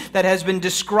salvation that has been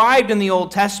described in the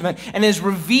Old Testament and is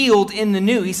revealed in the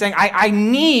New. He's saying, I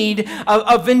need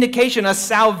a vindication, a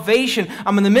salvation.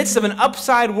 I'm in the midst of an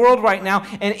upside world right now,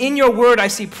 and in your word, I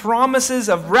see promises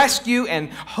of rescue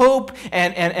and hope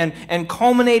and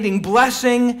culminating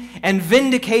blessing and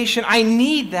vindication. I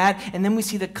need that. And then we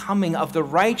see the coming of the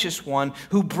righteous one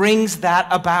who brings that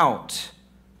about.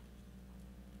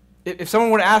 If someone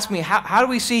were to ask me, how do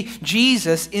we see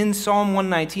Jesus in Psalm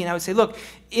 119? I would say, look,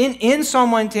 in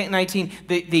Psalm 119,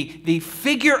 the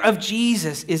figure of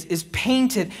Jesus is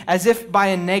painted as if by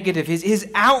a negative. His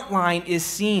outline is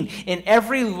seen in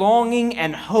every longing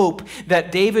and hope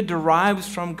that David derives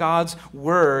from God's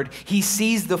word. He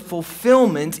sees the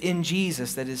fulfillment in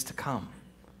Jesus that is to come.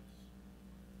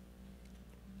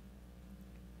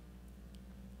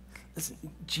 Listen,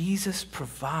 Jesus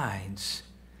provides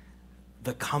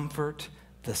the comfort,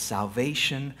 the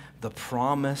salvation, the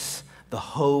promise, the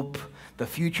hope, the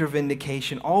future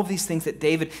vindication, all of these things that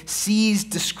David sees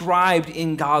described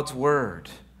in God's word.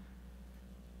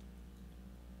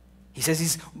 He says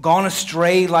he's gone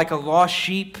astray like a lost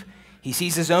sheep. He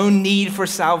sees his own need for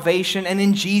salvation, and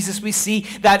in Jesus we see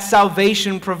that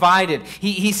salvation provided.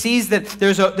 He sees that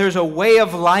there's a way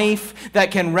of life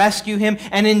that can rescue him,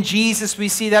 and in Jesus we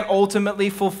see that ultimately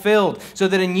fulfilled. So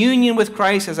that in union with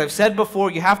Christ, as I've said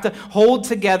before, you have to hold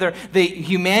together the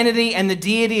humanity and the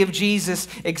deity of Jesus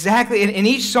exactly. In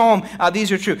each psalm,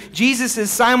 these are true. Jesus is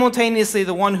simultaneously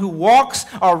the one who walks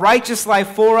our righteous life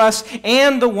for us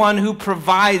and the one who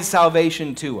provides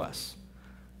salvation to us.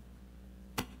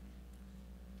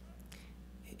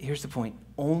 Here's the point.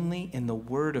 Only in the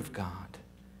Word of God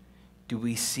do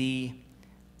we see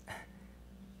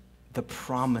the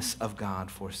promise of God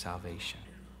for salvation.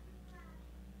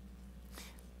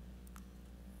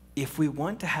 If we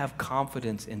want to have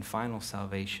confidence in final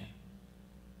salvation,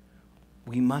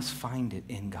 we must find it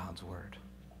in God's Word.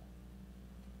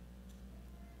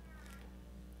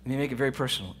 Let me make it very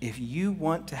personal. If you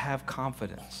want to have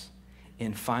confidence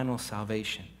in final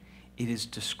salvation, it is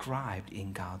described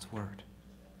in God's Word.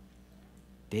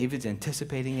 David's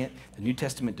anticipating it. The New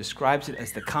Testament describes it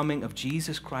as the coming of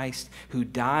Jesus Christ, who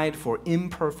died for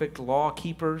imperfect law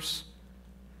keepers,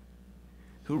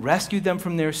 who rescued them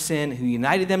from their sin, who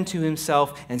united them to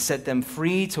himself and set them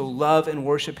free to love and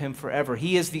worship him forever.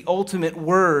 He is the ultimate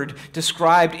Word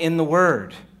described in the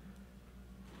Word.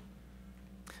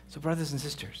 So, brothers and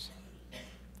sisters,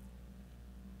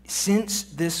 since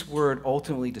this Word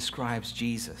ultimately describes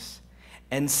Jesus,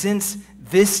 and since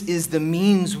this is the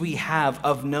means we have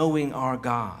of knowing our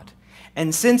God,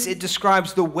 and since it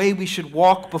describes the way we should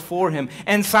walk before him,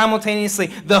 and simultaneously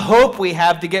the hope we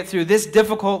have to get through this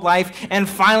difficult life and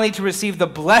finally to receive the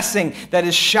blessing that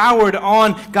is showered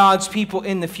on God's people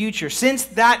in the future, since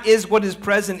that is what is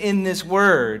present in this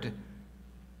word,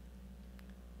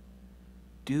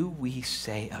 do we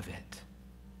say of it,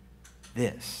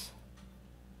 this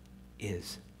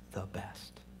is the best?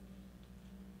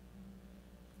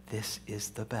 This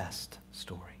is the best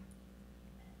story.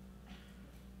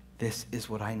 This is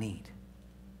what I need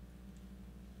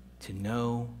to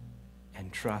know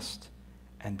and trust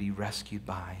and be rescued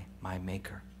by my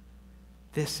Maker.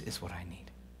 This is what I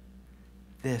need.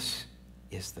 This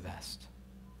is the best.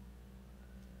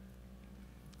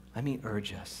 Let me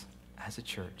urge us as a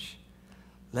church,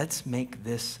 let's make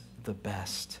this the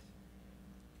best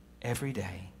every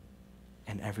day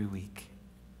and every week.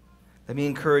 Let me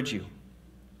encourage you.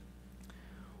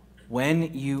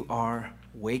 When you are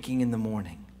waking in the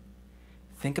morning,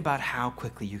 think about how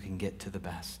quickly you can get to the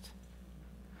best.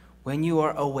 When you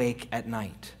are awake at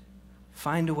night,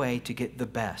 find a way to get the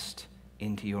best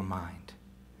into your mind.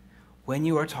 When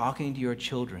you are talking to your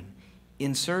children,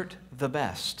 insert the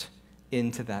best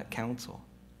into that counsel.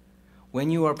 When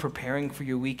you are preparing for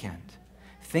your weekend,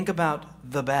 think about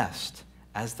the best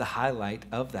as the highlight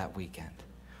of that weekend.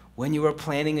 When you are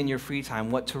planning in your free time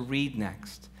what to read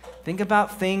next, think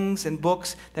about things and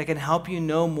books that can help you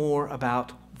know more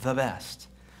about the best.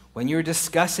 When you're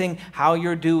discussing how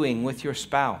you're doing with your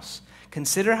spouse,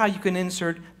 consider how you can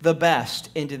insert the best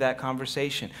into that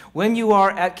conversation. When you are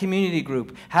at community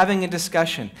group having a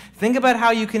discussion, think about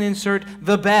how you can insert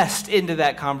the best into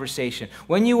that conversation.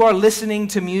 When you are listening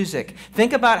to music,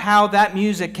 think about how that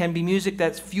music can be music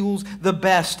that fuels the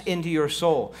best into your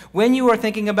soul. When you are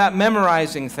thinking about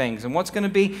memorizing things and what's going to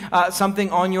be something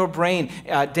on your brain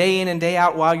day in and day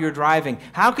out while you're driving,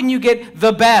 how can you get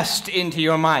the best into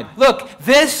your mind? Look,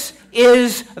 this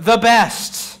is the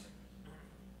best.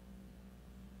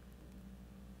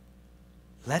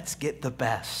 Let's get the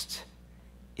best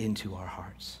into our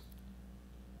hearts.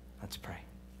 Let's pray.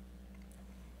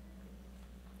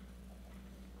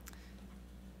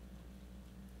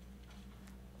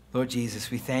 Lord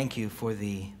Jesus, we thank you for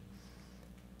the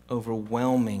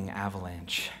overwhelming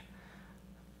avalanche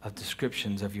of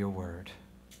descriptions of your word.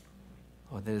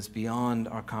 Lord, that is beyond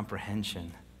our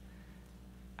comprehension.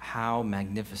 How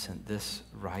magnificent this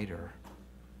writer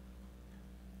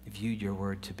viewed your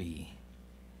word to be.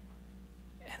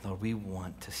 And Lord, we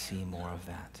want to see more of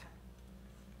that.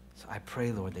 So I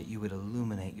pray, Lord, that you would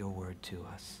illuminate your word to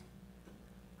us.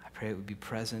 I pray it would be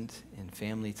present in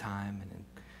family time and in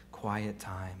quiet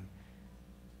time.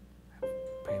 I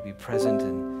pray it would be present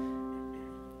in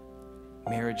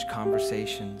marriage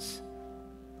conversations.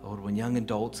 Lord, when young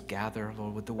adults gather,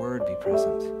 Lord, would the word be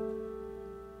present?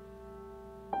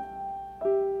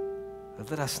 But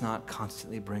let us not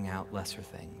constantly bring out lesser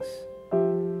things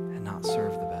and not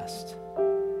serve the best.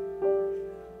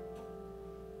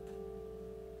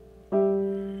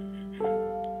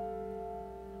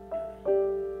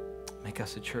 Make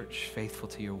us a church faithful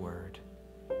to your word.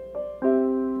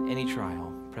 Any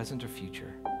trial, present or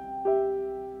future,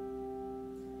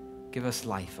 give us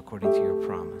life according to your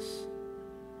promise.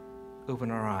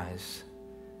 Open our eyes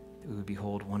that we would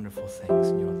behold wonderful things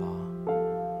in your law.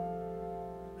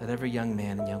 Let every young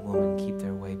man and young woman keep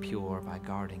their way pure by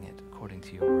guarding it according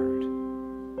to your word.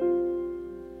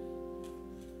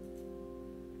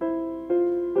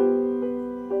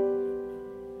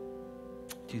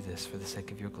 Do this for the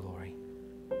sake of your glory.